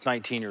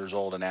 19 years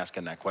old and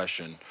asking that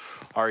question,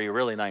 are you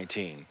really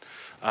 19?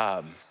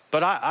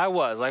 But I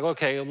was like,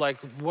 okay, like,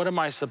 what am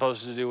I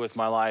supposed to do with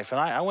my life? And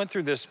I went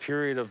through this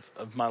period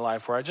of my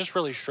life where I just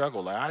really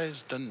struggled. Like, I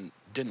just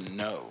didn't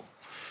know.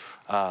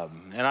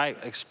 And I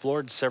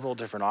explored several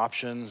different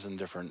options and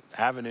different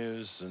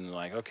avenues, and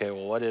like, okay,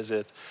 well, what is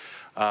it?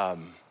 At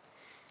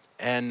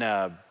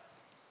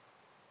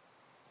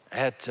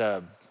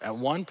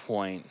one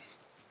point,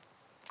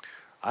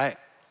 I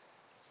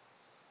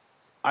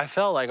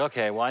felt like,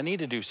 okay, well, I need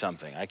to do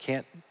something. I'm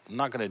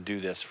not going to do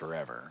this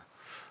forever.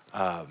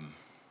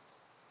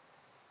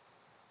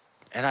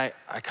 And I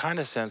kind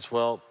of sensed,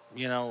 well,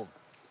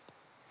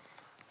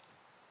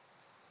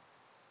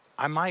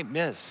 I might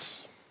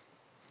miss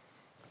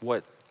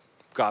what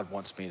God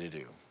wants me to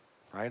do,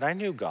 right? I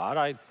knew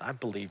God. I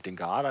believed in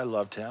God. I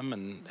loved him.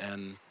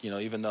 And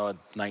even though at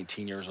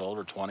 19 years old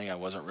or 20, I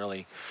wasn't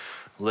really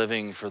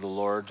living for the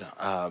Lord,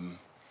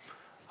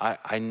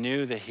 I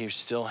knew that he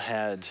still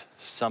had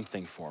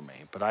something for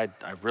me, but I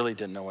really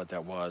didn't know what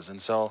that was.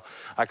 And so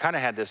I kind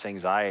of had this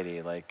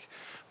anxiety, like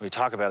we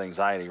talk about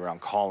anxiety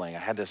around calling. I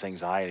had this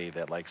anxiety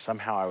that like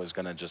somehow I was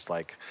going to just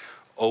like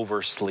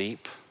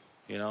oversleep,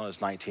 as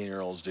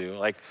 19-year-olds do.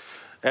 Like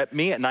at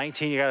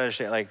 19, you got to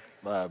understand, like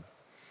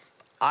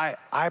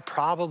I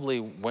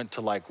probably went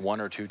to like 1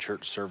 or 2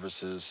 church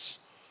services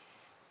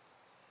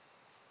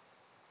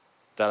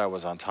that I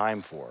was on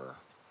time for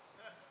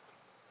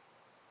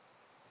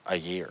a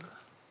year.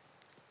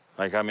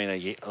 Like, I mean,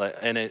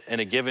 in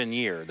a given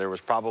year, there was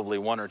probably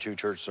 1 or 2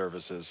 church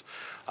services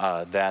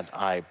that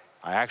I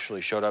actually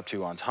showed up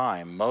to on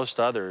time. Most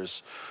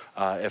others,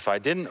 if I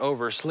didn't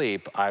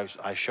oversleep,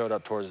 I showed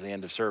up towards the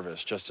end of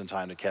service just in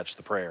time to catch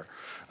the prayer.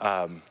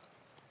 And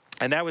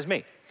that was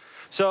me.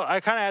 So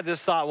I kind of had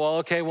this thought, well,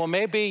 okay, well,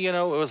 maybe, it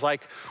was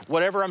like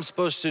whatever I'm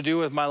supposed to do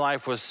with my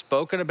life was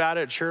spoken about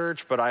at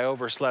church, but I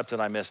overslept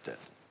and I missed it.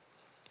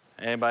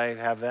 Anybody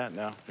have that?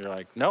 No? You're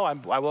like, no, I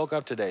woke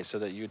up today so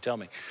that you would tell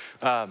me.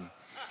 I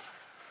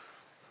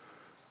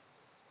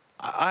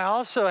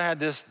also had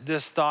this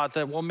thought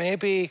that, well,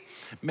 maybe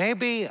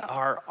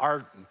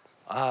our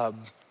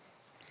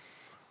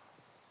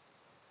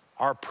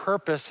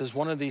purpose is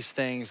one of these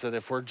things that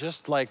if we're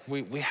just like,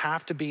 we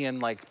have to be in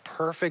like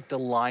perfect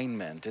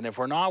alignment. And if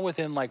we're not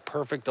within like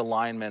perfect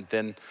alignment,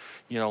 then,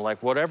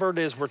 like whatever it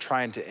is we're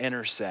trying to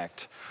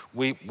intersect,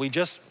 we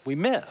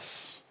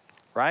miss.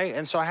 Right?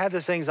 And so I had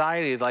this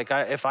anxiety, like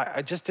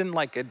I just didn't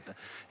like it,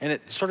 and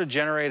it sort of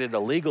generated a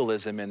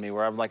legalism in me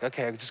where I'm like,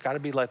 okay, I just got to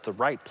be like the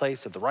right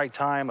place at the right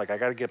time. Like I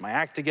got to get my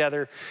act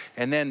together,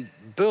 and then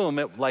boom,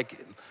 it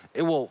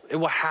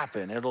will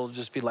happen. It'll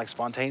just be like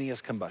spontaneous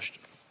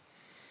combustion.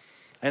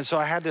 And so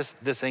I had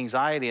this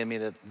anxiety in me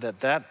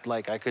that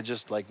like I could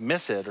just like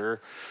miss it, or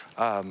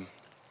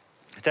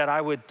that I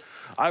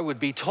would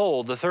be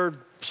told. The third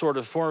sort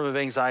of form of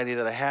anxiety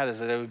that I had is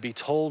that I would be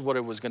told what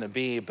it was going to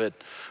be, but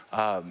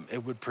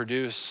it would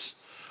produce,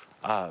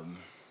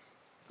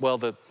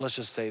 let's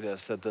just say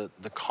this, that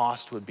the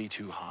cost would be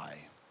too high.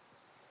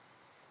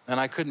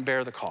 And I couldn't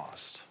bear the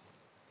cost.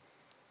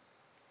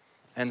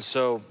 And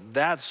so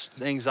that's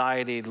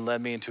anxiety led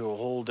me into a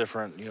whole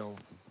different,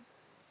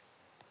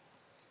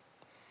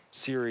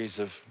 series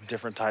of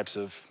different types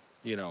of,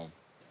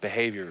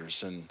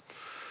 behaviors, and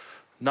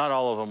not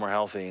all of them were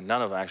healthy.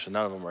 None of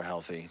them were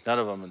healthy. None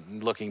of them,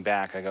 looking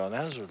back, I go,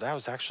 that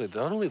was actually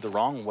totally the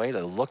wrong way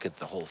to look at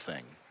the whole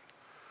thing.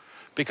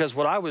 Because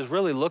what I was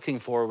really looking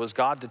for was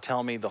God to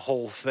tell me the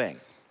whole thing,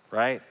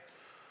 right?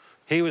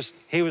 I was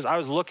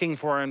looking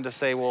for him to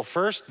say, well,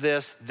 first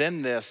this,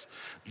 then this,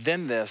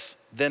 then this,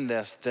 then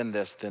this, then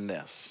this, then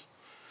this.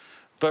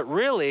 But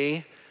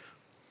really,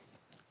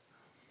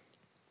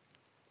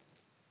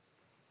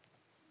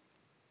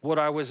 what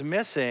I was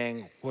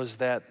missing was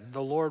that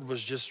the Lord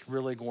was just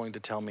really going to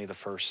tell me the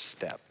first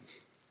step.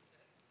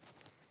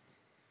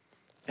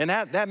 And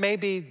that may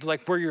be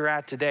like where you're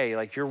at today.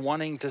 Like you're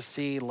wanting to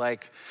see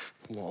like,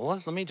 well,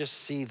 let me just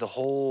see the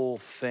whole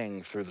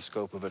thing through the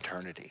scope of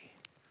eternity.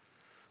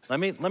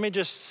 let me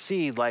just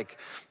see like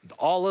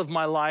all of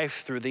my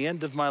life through the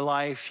end of my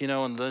life,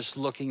 and just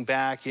looking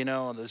back, and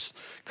it's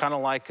kind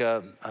of like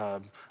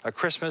a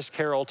Christmas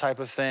Carol type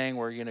of thing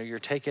where, you're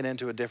taken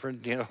into a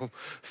different,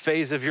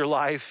 phase of your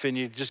life and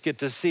you just get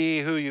to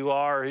see who you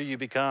are, who you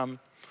become.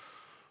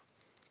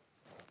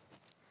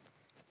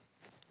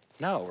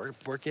 No,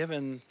 we're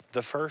given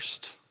the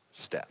first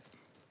step.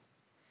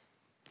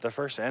 The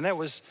first, and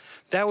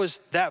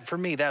that for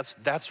me,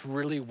 that's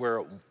really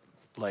where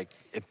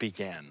it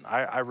began.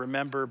 I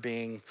remember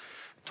being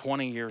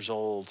 20 years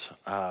old,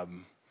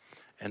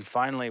 and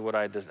finally what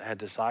I had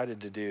decided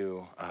to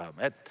do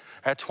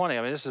at 20,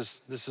 I mean, this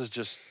is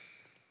just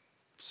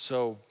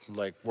so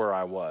like where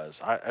I was.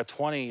 At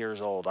 20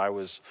 years old, I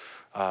was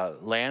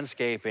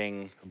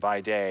landscaping by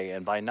day,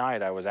 and by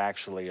night I was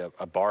actually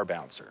a bar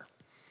bouncer.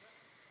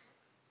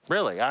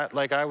 Really,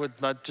 I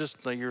would not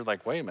just, you're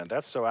like, wait a minute,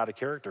 that's so out of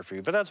character for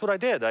you. But that's what I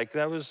did. Like,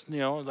 that was,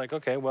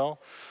 okay, well,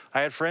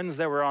 I had friends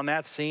that were on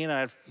that scene.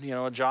 I had,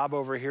 a job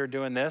over here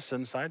doing this.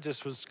 And so I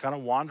just was kind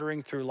of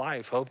wandering through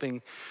life,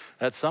 hoping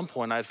at some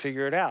point I'd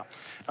figure it out.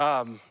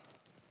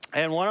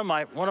 And one of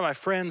my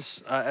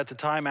friends at the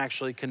time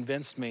actually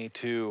convinced me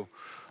to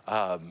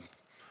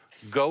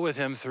go with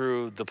him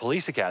through the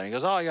police academy. He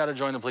goes, oh, you got to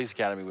join the police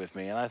academy with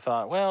me. And I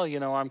thought, well,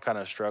 I'm kind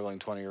of a struggling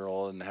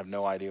 20-year-old and have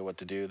no idea what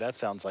to do. That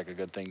sounds like a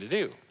good thing to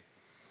do.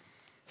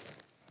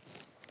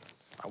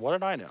 What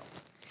did I know?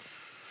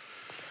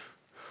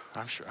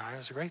 I'm sure it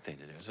was a great thing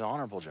to do. It was an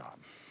honorable job.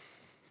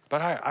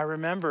 But I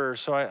remember,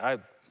 so I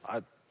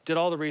did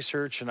all the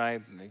research and I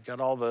got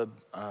all the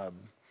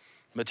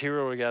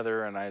material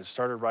together and I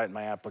started writing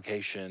my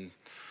application.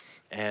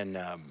 And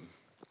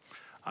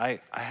I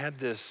had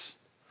this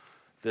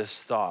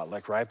thought,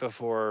 like right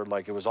before,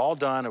 like it was all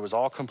done, it was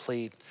all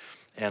complete,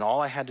 and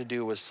all I had to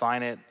do was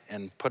sign it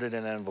and put it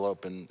in an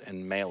envelope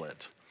and mail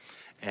it.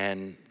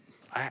 And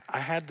I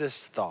had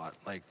this thought,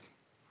 like,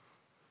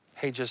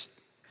 hey, just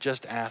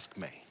ask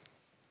me.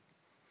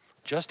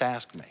 Just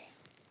ask me.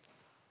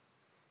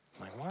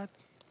 I'm like, what?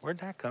 Where'd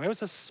that come? It was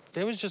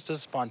just a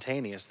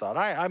spontaneous thought.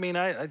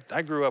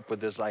 I grew up with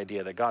this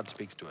idea that God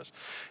speaks to us.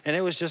 And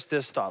it was just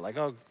this thought, like,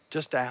 oh,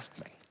 just ask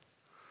me.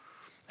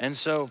 And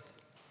so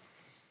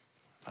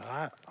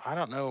I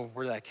don't know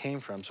where that came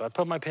from. So I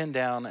put my pen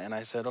down and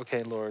I said,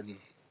 okay, Lord,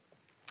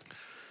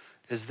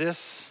 is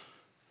this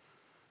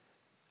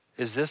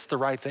the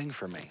right thing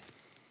for me?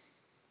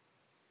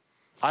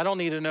 I don't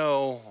need to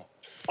know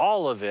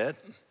all of it.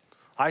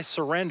 I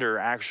surrender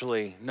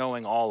actually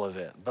knowing all of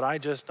it. But I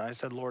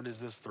said, Lord, is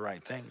this the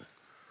right thing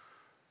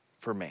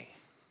for me?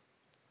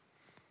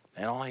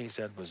 And all he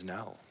said was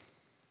no.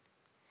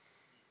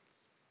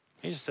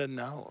 He just said,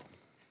 no,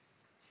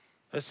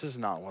 this is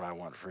not what I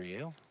want for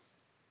you.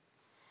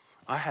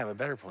 I have a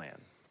better plan.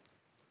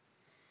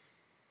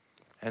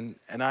 And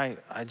I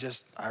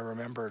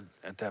remember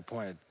at that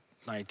point, at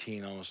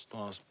 19,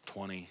 almost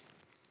 20,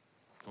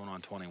 going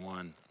on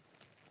 21,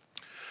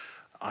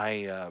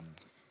 I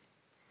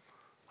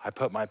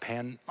put my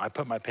pen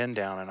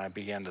down and I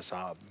began to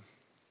sob.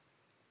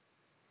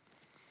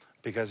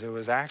 Because it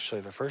was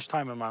actually the first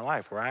time in my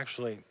life where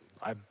actually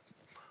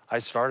I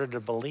started to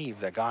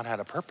believe that God had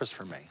a purpose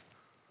for me.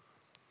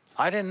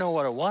 I didn't know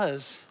what it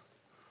was,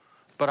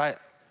 but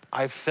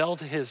I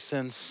felt his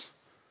sense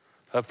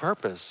of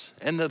purpose.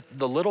 And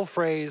the little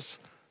phrase,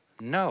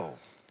 no.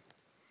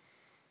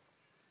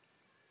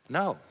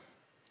 No.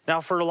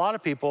 Now, for a lot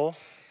of people,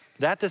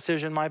 that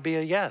decision might be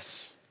a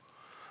yes.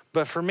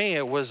 But for me,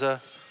 it was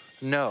a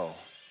no.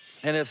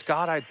 And it's,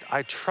 God,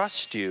 I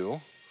trust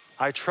you.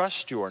 I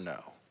trust your no.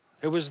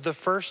 It was the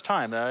first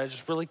time that I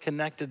just really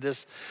connected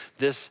this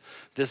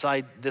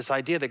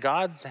idea that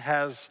God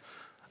has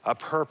a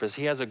purpose.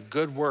 He has a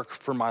good work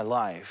for my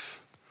life.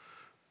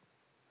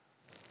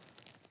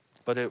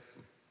 But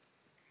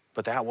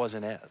that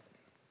wasn't it.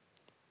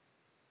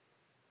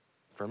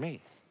 For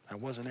me, that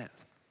wasn't it.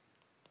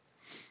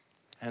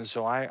 And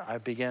so I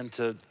began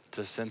to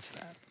sense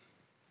that.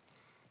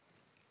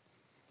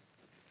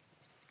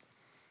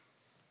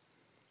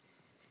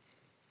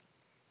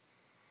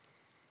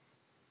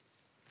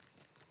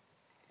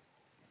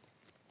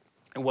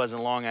 It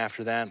wasn't long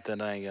after that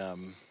I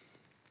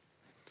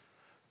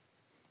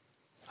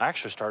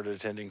actually started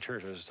attending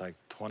church. I was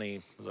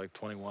like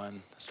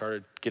 21.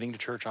 Started getting to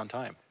church on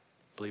time,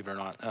 believe it or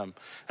not.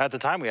 At the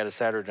time, we had a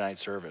Saturday night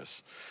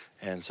service.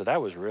 And so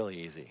that was really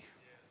easy,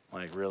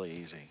 like really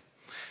easy.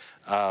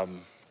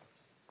 One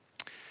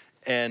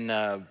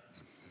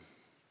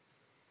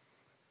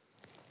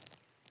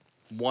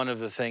of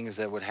the things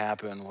that would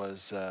happen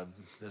was,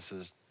 this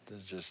is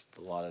just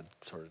a lot of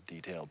sort of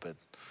detail, but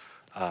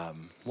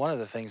one of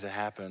the things that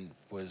happened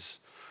was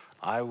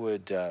I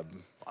would go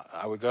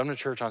to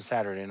church on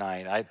Saturday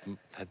night. I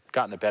had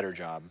gotten a better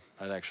job,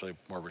 actually a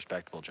more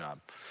respectable job.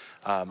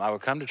 I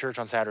would come to church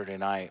on Saturday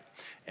night,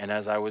 and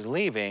as I was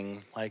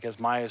leaving, like as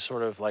my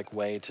sort of like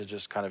way to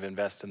just kind of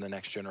invest in the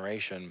next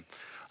generation,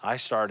 I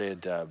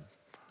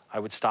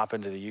would stop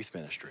into the youth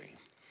ministry,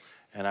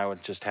 and I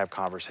would just have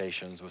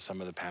conversations with some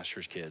of the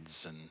pastor's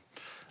kids and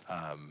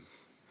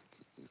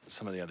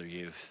some of the other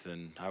youth,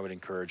 and I would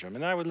encourage them,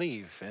 and then I would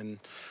leave. And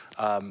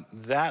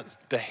that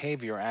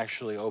behavior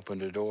actually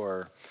opened a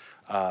door.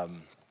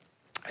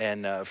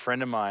 And a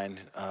friend of mine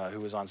who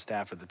was on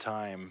staff at the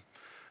time,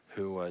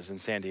 who was in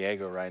San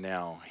Diego right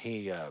now,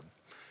 he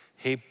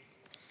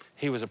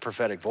was a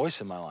prophetic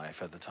voice in my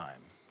life at the time.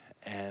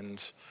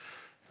 And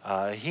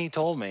he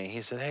told me,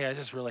 he said, hey, I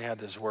just really had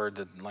this word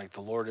that like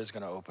the Lord is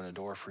going to open a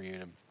door for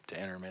you to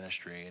enter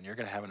ministry, and you're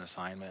going to have an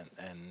assignment,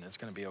 and it's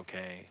going to be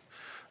okay.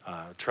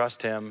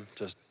 Trust him,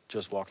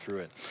 just walk through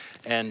it.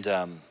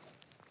 And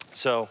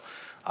so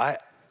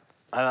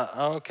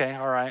okay,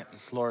 all right,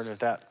 Lord, if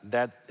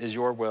that is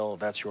your will,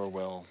 that's your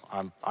will,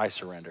 I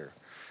surrender.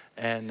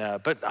 And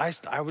but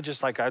I would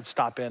just I'd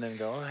stop in and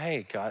go,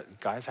 hey,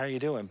 guys, how you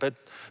doing? But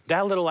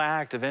that little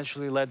act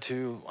eventually led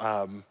to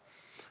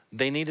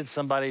they needed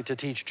somebody to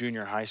teach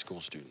junior high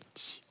school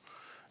students.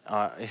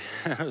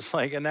 It was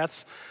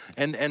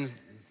and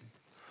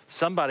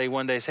somebody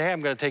one day said, hey,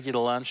 I'm going to take you to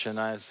lunch, and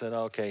I said,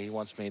 okay, he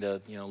wants me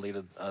to lead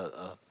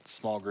a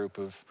small group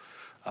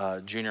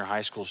of junior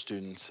high school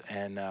students,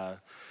 and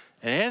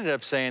he ended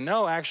up saying,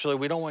 no, actually,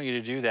 we don't want you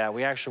to do that.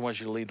 We actually want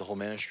you to lead the whole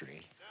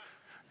ministry.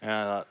 And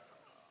I thought,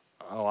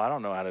 oh, I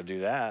don't know how to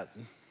do that.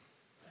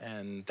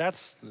 And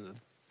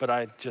but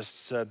I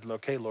just said,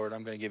 okay, Lord,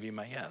 I'm going to give you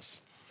my yes.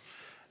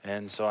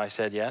 And so I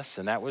said yes,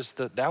 and that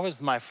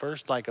was my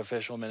first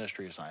official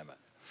ministry assignment,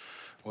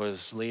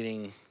 was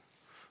leading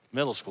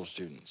middle school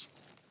students.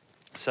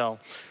 So,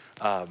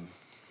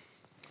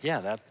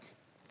 yeah,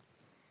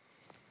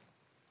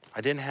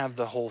 I didn't have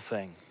the whole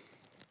thing.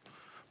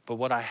 But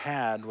what I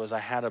had was I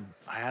had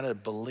a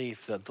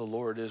belief that the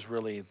Lord is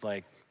really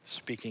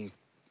speaking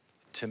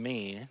to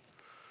me,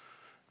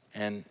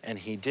 and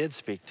he did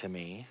speak to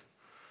me,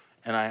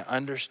 and I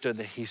understood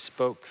that he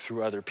spoke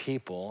through other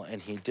people,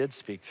 and he did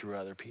speak through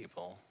other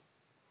people,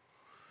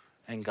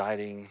 and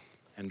guiding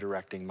and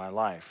directing my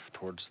life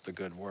towards the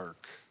good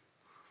work.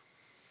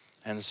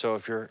 And so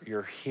if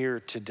you're here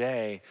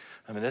today,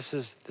 I mean, this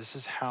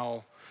is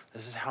how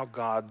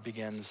God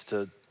begins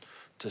to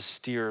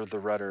steer the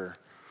rudder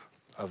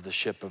of the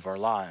ship of our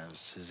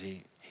lives, is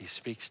he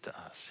speaks to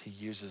us. He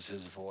uses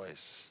his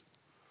voice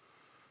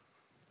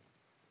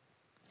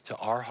to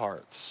our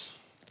hearts.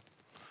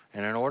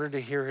 And in order to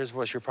hear his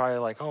voice, you're probably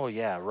like, oh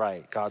yeah,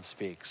 right, God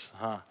speaks.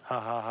 Huh, ha,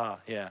 ha, ha,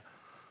 yeah.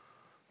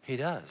 He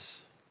does.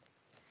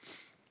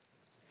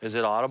 Is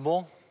it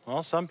audible?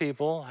 Well, some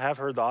people have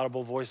heard the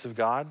audible voice of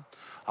God.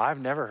 I've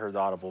never heard the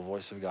audible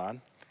voice of God.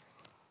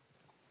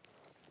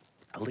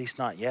 At least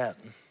not yet.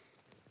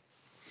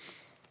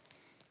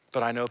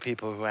 But I know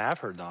people who have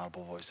heard the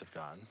audible voice of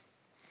God.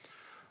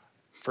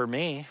 For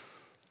me,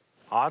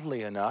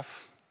 oddly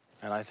enough,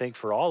 and I think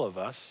for all of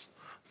us,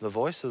 the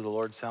voice of the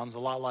Lord sounds a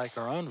lot like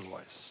our own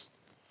voice.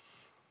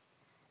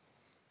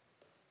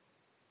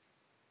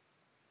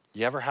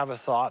 You ever have a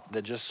thought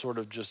that just sort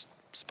of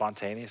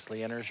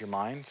spontaneously enters your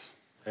mind,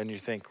 and you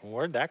think,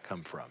 where'd that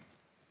come from?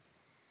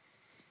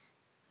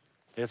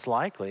 It's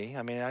likely.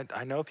 I mean,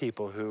 I know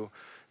people who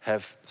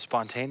have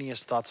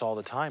spontaneous thoughts all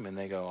the time, and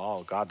they go,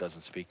 oh, God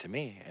doesn't speak to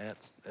me. And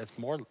it's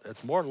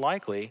more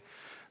likely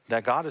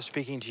that God is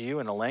speaking to you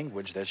in a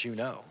language that you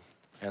know,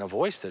 and a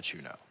voice that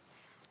you know.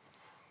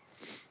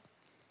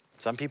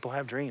 Some people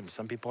have dreams,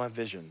 some people have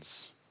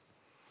visions.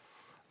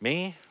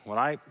 Me, when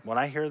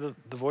I hear the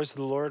voice of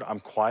the Lord, I'm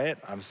quiet,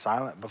 I'm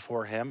silent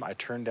before him. I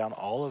turn down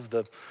all of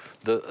the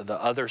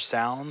other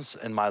sounds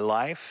in my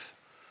life,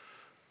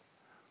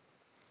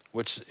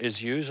 which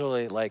is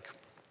usually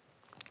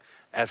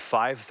at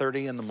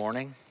 5:30 in the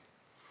morning.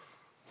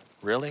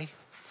 Really?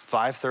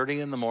 5:30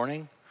 in the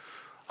morning?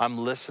 I'm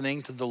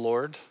listening to the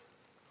Lord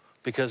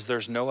because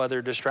there's no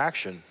other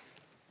distraction.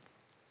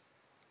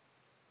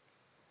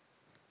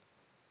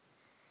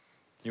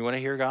 You want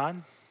to hear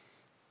God?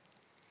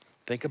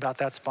 Think about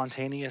that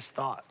spontaneous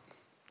thought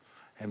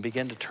and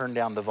begin to turn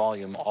down the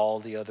volume, all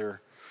the other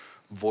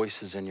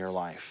voices in your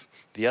life.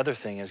 The other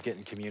thing is get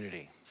in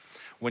community.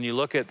 When you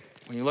look at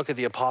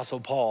the Apostle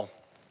Paul,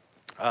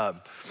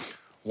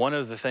 one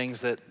of the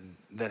things that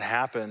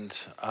happened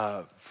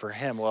for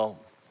him, well,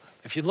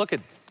 if you look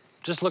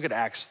at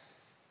Acts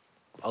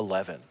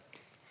 11.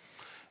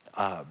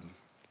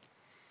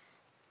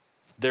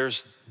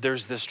 There's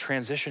this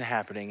transition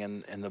happening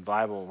in the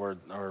Bible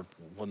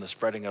when the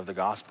spreading of the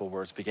gospel,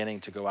 where it's beginning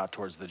to go out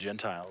towards the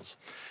Gentiles.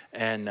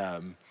 And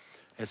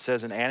it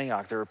says in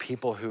Antioch, there were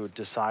people who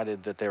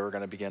decided that they were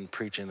going to begin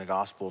preaching the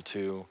gospel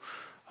to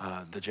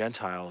the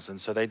Gentiles. And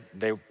so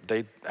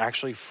they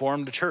actually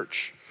formed a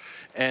church.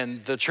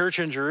 And the church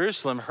in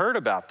Jerusalem heard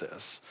about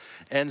this.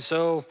 And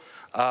so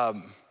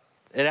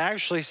it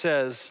actually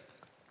says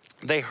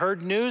they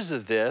heard news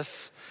of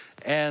this,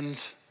 and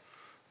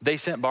they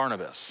sent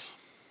Barnabas.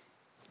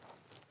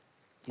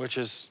 Which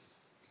is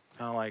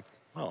kind of like,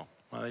 oh,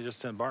 well, they just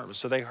sent Barnabas.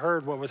 So they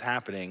heard what was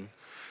happening,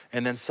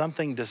 and then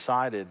something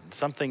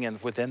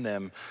within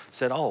them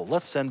said, oh,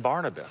 let's send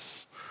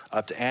Barnabas.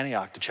 up to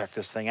Antioch to check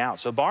this thing out.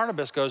 So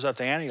Barnabas goes up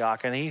to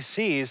Antioch and he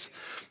sees,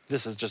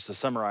 this is just a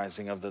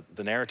summarizing of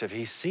the narrative,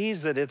 he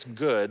sees that it's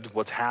good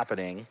what's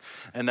happening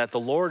and that the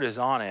Lord is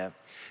on it.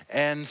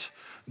 And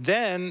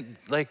then,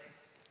 like,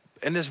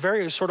 in this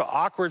very sort of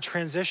awkward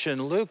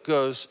transition, Luke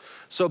goes,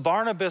 so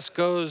Barnabas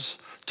goes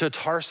to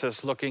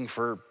Tarsus looking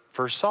for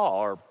Saul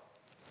or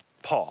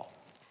Paul.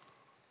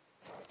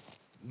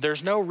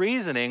 There's no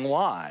reasoning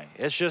why.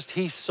 It's just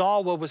he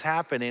saw what was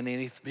happening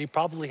and he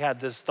probably had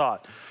this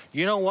thought.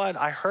 You know what?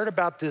 I heard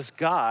about this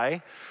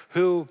guy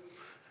who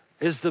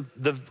is the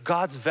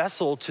God's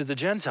vessel to the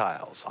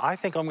Gentiles. I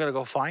think I'm going to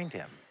go find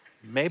him.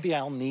 Maybe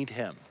I'll need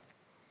him.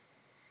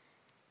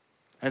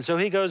 And so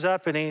he goes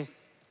up and he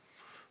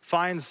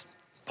finds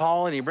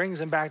Paul and he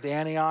brings him back to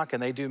Antioch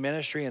and they do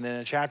ministry. And then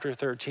in chapter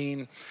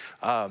 13,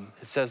 it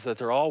says that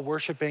they're all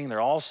worshiping,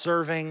 they're all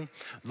serving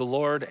the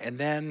Lord. And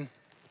then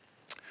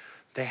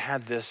they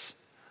had this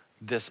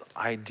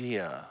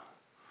idea.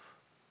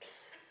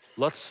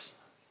 Let's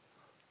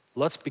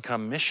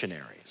become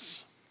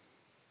missionaries.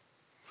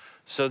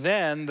 So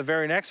then the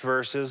very next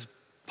verse is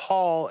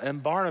Paul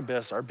and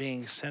Barnabas are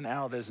being sent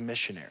out as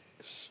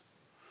missionaries.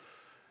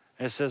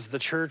 And it says the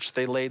church,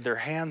 they laid their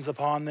hands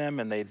upon them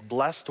and they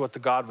blessed what the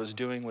God was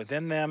doing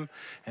within them.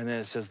 And then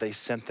it says they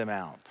sent them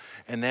out.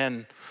 And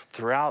then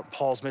throughout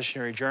Paul's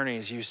missionary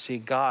journeys, you see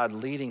God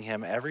leading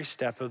him every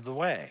step of the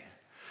way.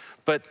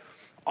 But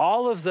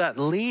all of that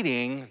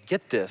leading,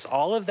 get this,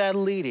 all of that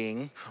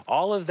leading,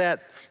 all of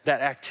that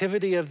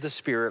activity of the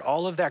Spirit,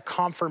 all of that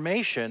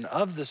confirmation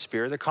of the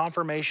Spirit, the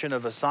confirmation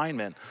of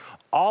assignment,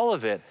 all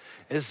of it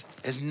is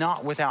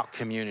not without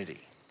community.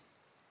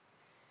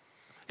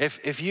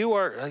 If you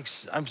are, like,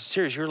 I'm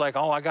serious, you're like,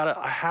 oh, I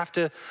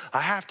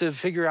have to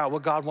figure out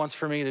what God wants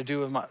for me to do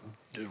with my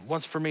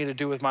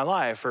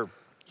life, or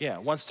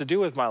wants to do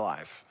with my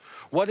life.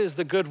 What is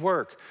the good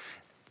work?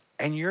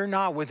 And you're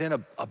not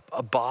within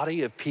a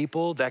body of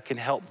people that can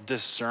help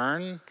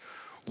discern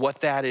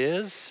what that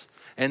is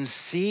and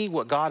see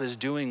what God is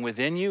doing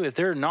within you. If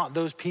there are not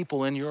those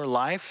people in your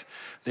life,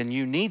 then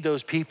you need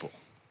those people.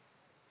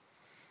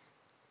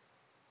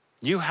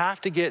 You have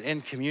to get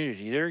in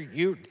community.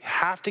 You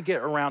have to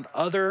get around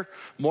other,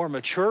 more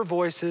mature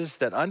voices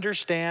that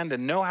understand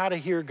and know how to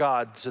hear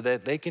God so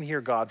that they can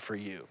hear God for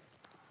you.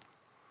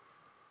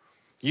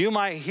 You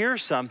might hear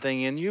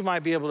something and you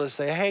might be able to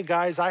say, hey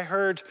guys, I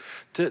heard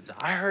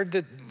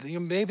that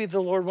maybe the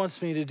Lord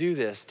wants me to do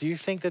this. Do you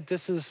think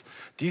this is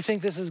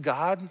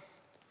God?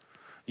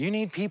 You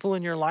need people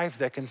in your life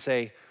that can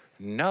say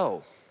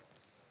no,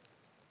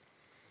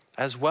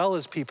 as well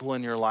as people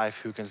in your life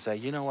who can say,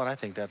 you know what, I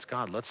think that's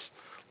God.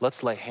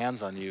 Let's lay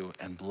hands on you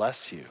and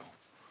bless you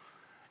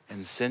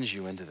and send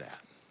you into that.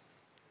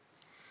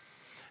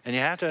 And you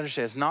have to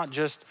understand, it's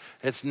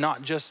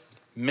not just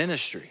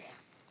ministry.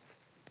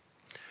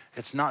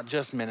 It's not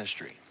just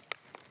ministry.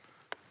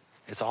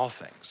 It's all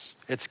things.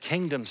 It's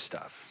kingdom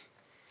stuff.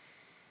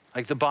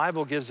 Like the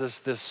Bible gives us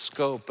this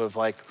scope of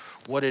like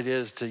what it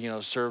is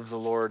to, serve the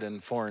Lord in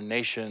foreign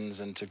nations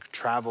and to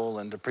travel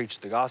and to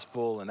preach the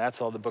gospel. And that's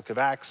all the book of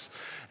Acts.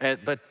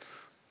 But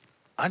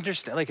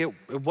understand, like it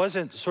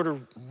wasn't sort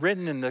of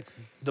written in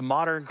the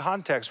modern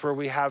context where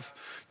we have,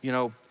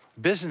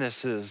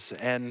 businesses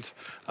and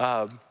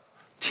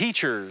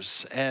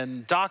teachers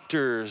and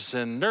doctors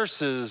and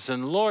nurses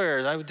and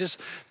lawyers.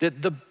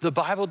 The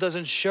Bible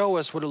doesn't show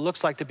us what it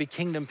looks like to be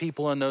kingdom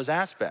people in those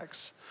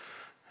aspects.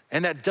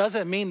 And that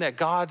doesn't mean that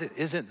God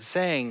isn't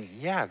saying,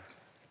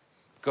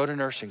 go to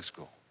nursing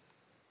school,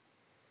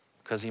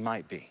 because he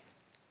might be.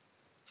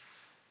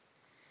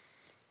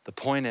 The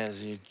point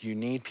is you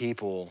need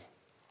people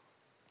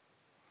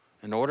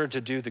in order to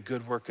do the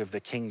good work of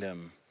the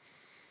kingdom.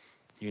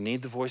 You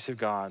need the voice of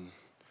God.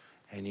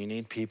 And you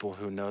need people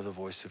who know the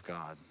voice of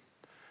God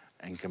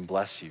and can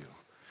bless you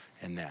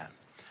in that.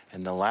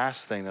 And the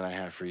last thing that I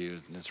have for you,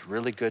 and it's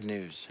really good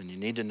news, and you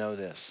need to know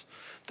this,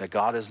 that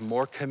God is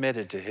more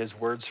committed to his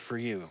words for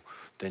you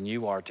than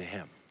you are to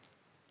him.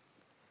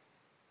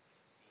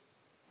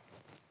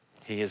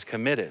 He is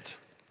committed.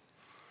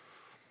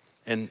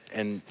 And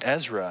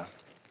Ezra,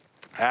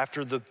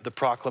 after the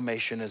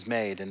proclamation is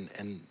made,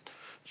 and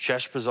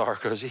Sheshbazzar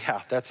goes,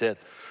 that's it.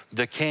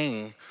 The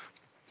king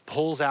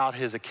pulls out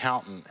his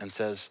accountant and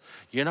says,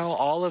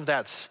 all of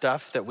that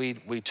stuff that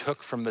we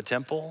took from the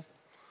temple,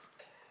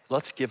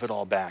 let's give it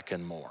all back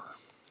and more.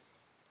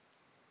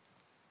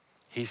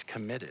 He's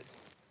committed.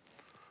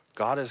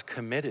 God is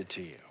committed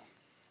to you.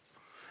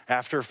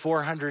 After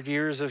 400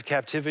 years of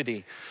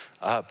captivity,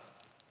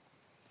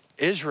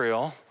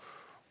 Israel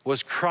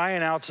was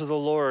crying out to the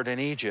Lord in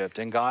Egypt,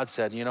 and God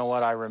said, you know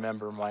what, I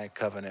remember my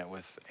covenant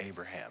with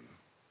Abraham.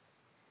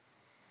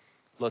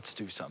 Let's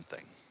do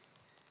something.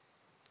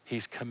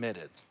 He's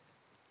committed.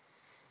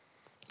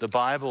 The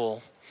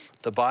Bible,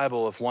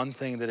 if one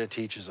thing that it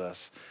teaches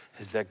us,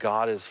 is that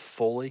God is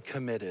fully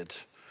committed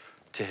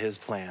to his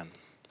plan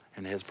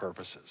and his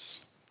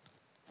purposes.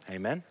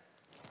 Amen?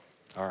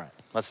 All right,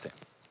 let's stand.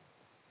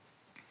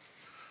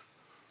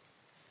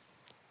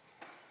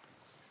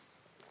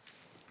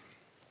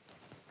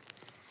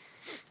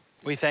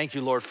 We thank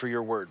you, Lord, for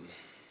your word.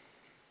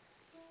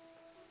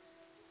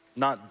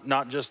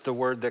 Not just the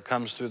word that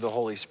comes through the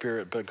Holy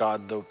Spirit, but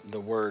God, the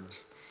word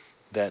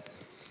that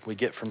we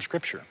get from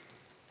Scripture.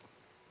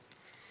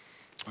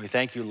 We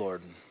thank you,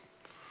 Lord,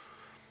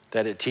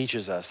 that it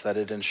teaches us, that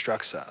it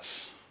instructs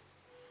us,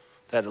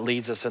 that it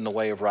leads us in the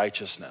way of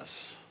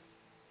righteousness.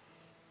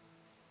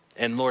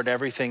 And Lord,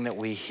 everything that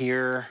we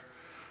hear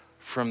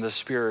from the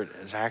Spirit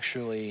is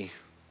actually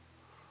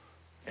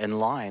in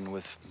line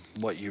with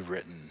what you've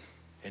written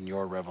in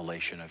your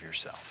revelation of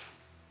yourself.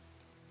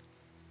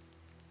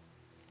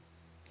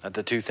 That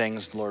the two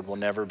things, Lord, will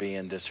never be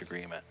in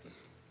disagreement.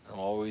 They'll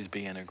always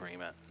be in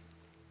agreement.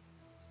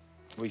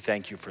 We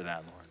thank you for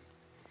that, Lord.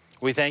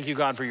 We thank you,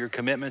 God, for your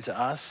commitment to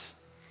us.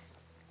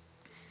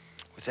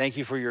 We thank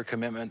you for your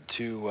commitment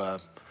to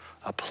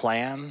a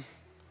plan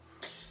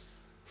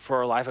for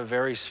our life, a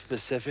very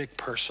specific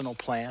personal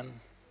plan.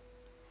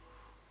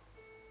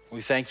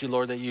 We thank you,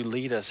 Lord, that you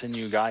lead us and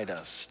you guide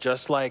us,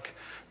 just like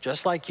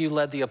you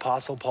led the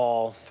Apostle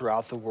Paul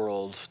throughout the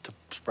world to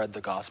spread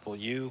the gospel.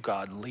 You,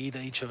 God, lead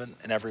each and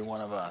every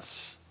one of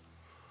us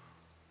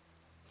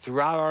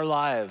throughout our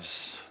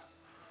lives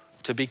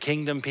to be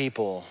kingdom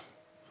people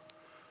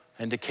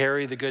and to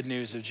carry the good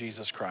news of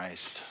Jesus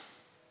Christ.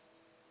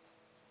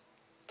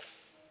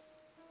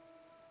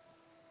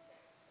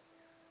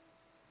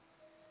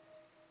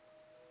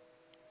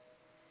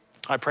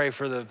 I pray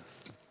for the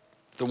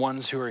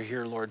ones who are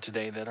here, Lord,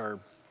 today that are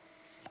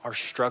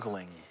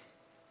struggling.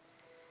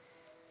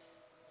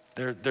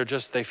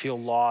 They feel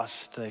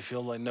lost. They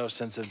feel like no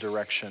sense of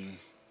direction.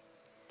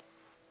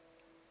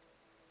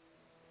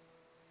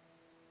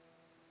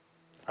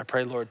 I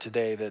pray, Lord,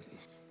 today that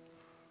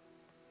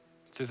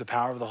through the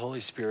power of the Holy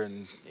Spirit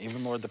and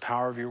even, Lord, the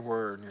power of your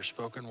word, your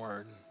spoken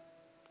word,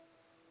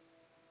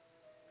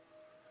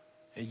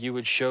 that you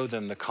would show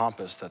them the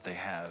compass that they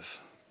have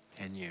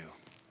in you.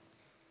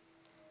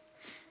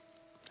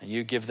 And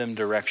you give them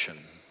direction,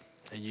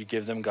 and you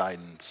give them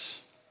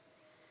guidance.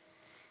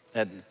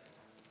 That,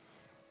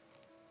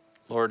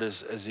 Lord,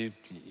 as you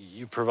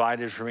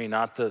provided for me,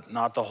 not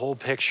the whole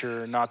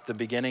picture, not the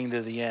beginning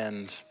to the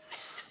end,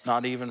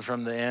 not even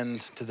from the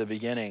end to the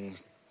beginning,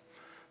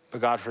 but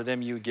God, for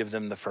them, you give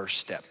them the first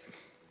step.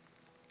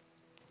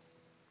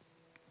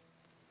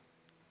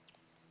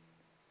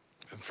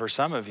 And for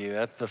some of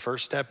you, the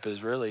first step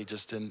is really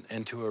just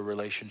into a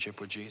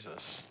relationship with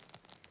Jesus.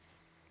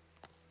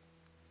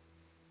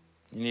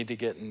 You need to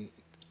get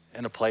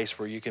in a place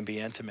where you can be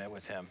intimate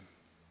with him.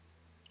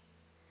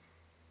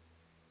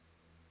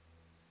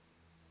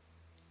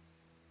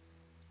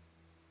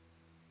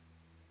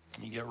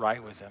 You get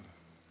right with him.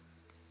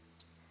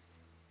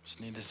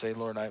 Just need to say,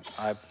 Lord,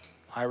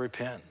 I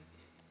repent.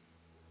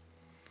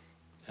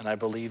 And I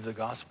believe the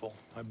gospel.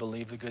 I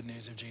believe the good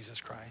news of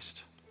Jesus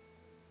Christ.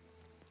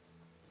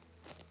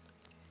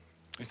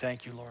 We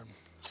thank you, Lord.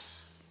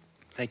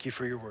 Thank you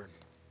for your word.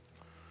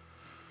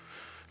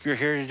 If you're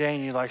here today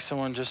and you'd like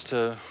someone just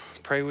to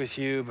pray with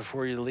you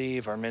before you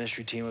leave, our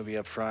ministry team will be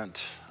up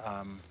front.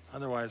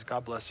 Otherwise,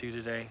 God bless you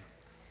today.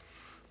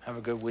 Have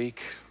a good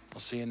week. We'll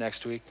see you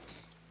next week.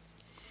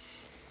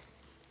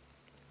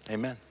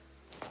 Amen.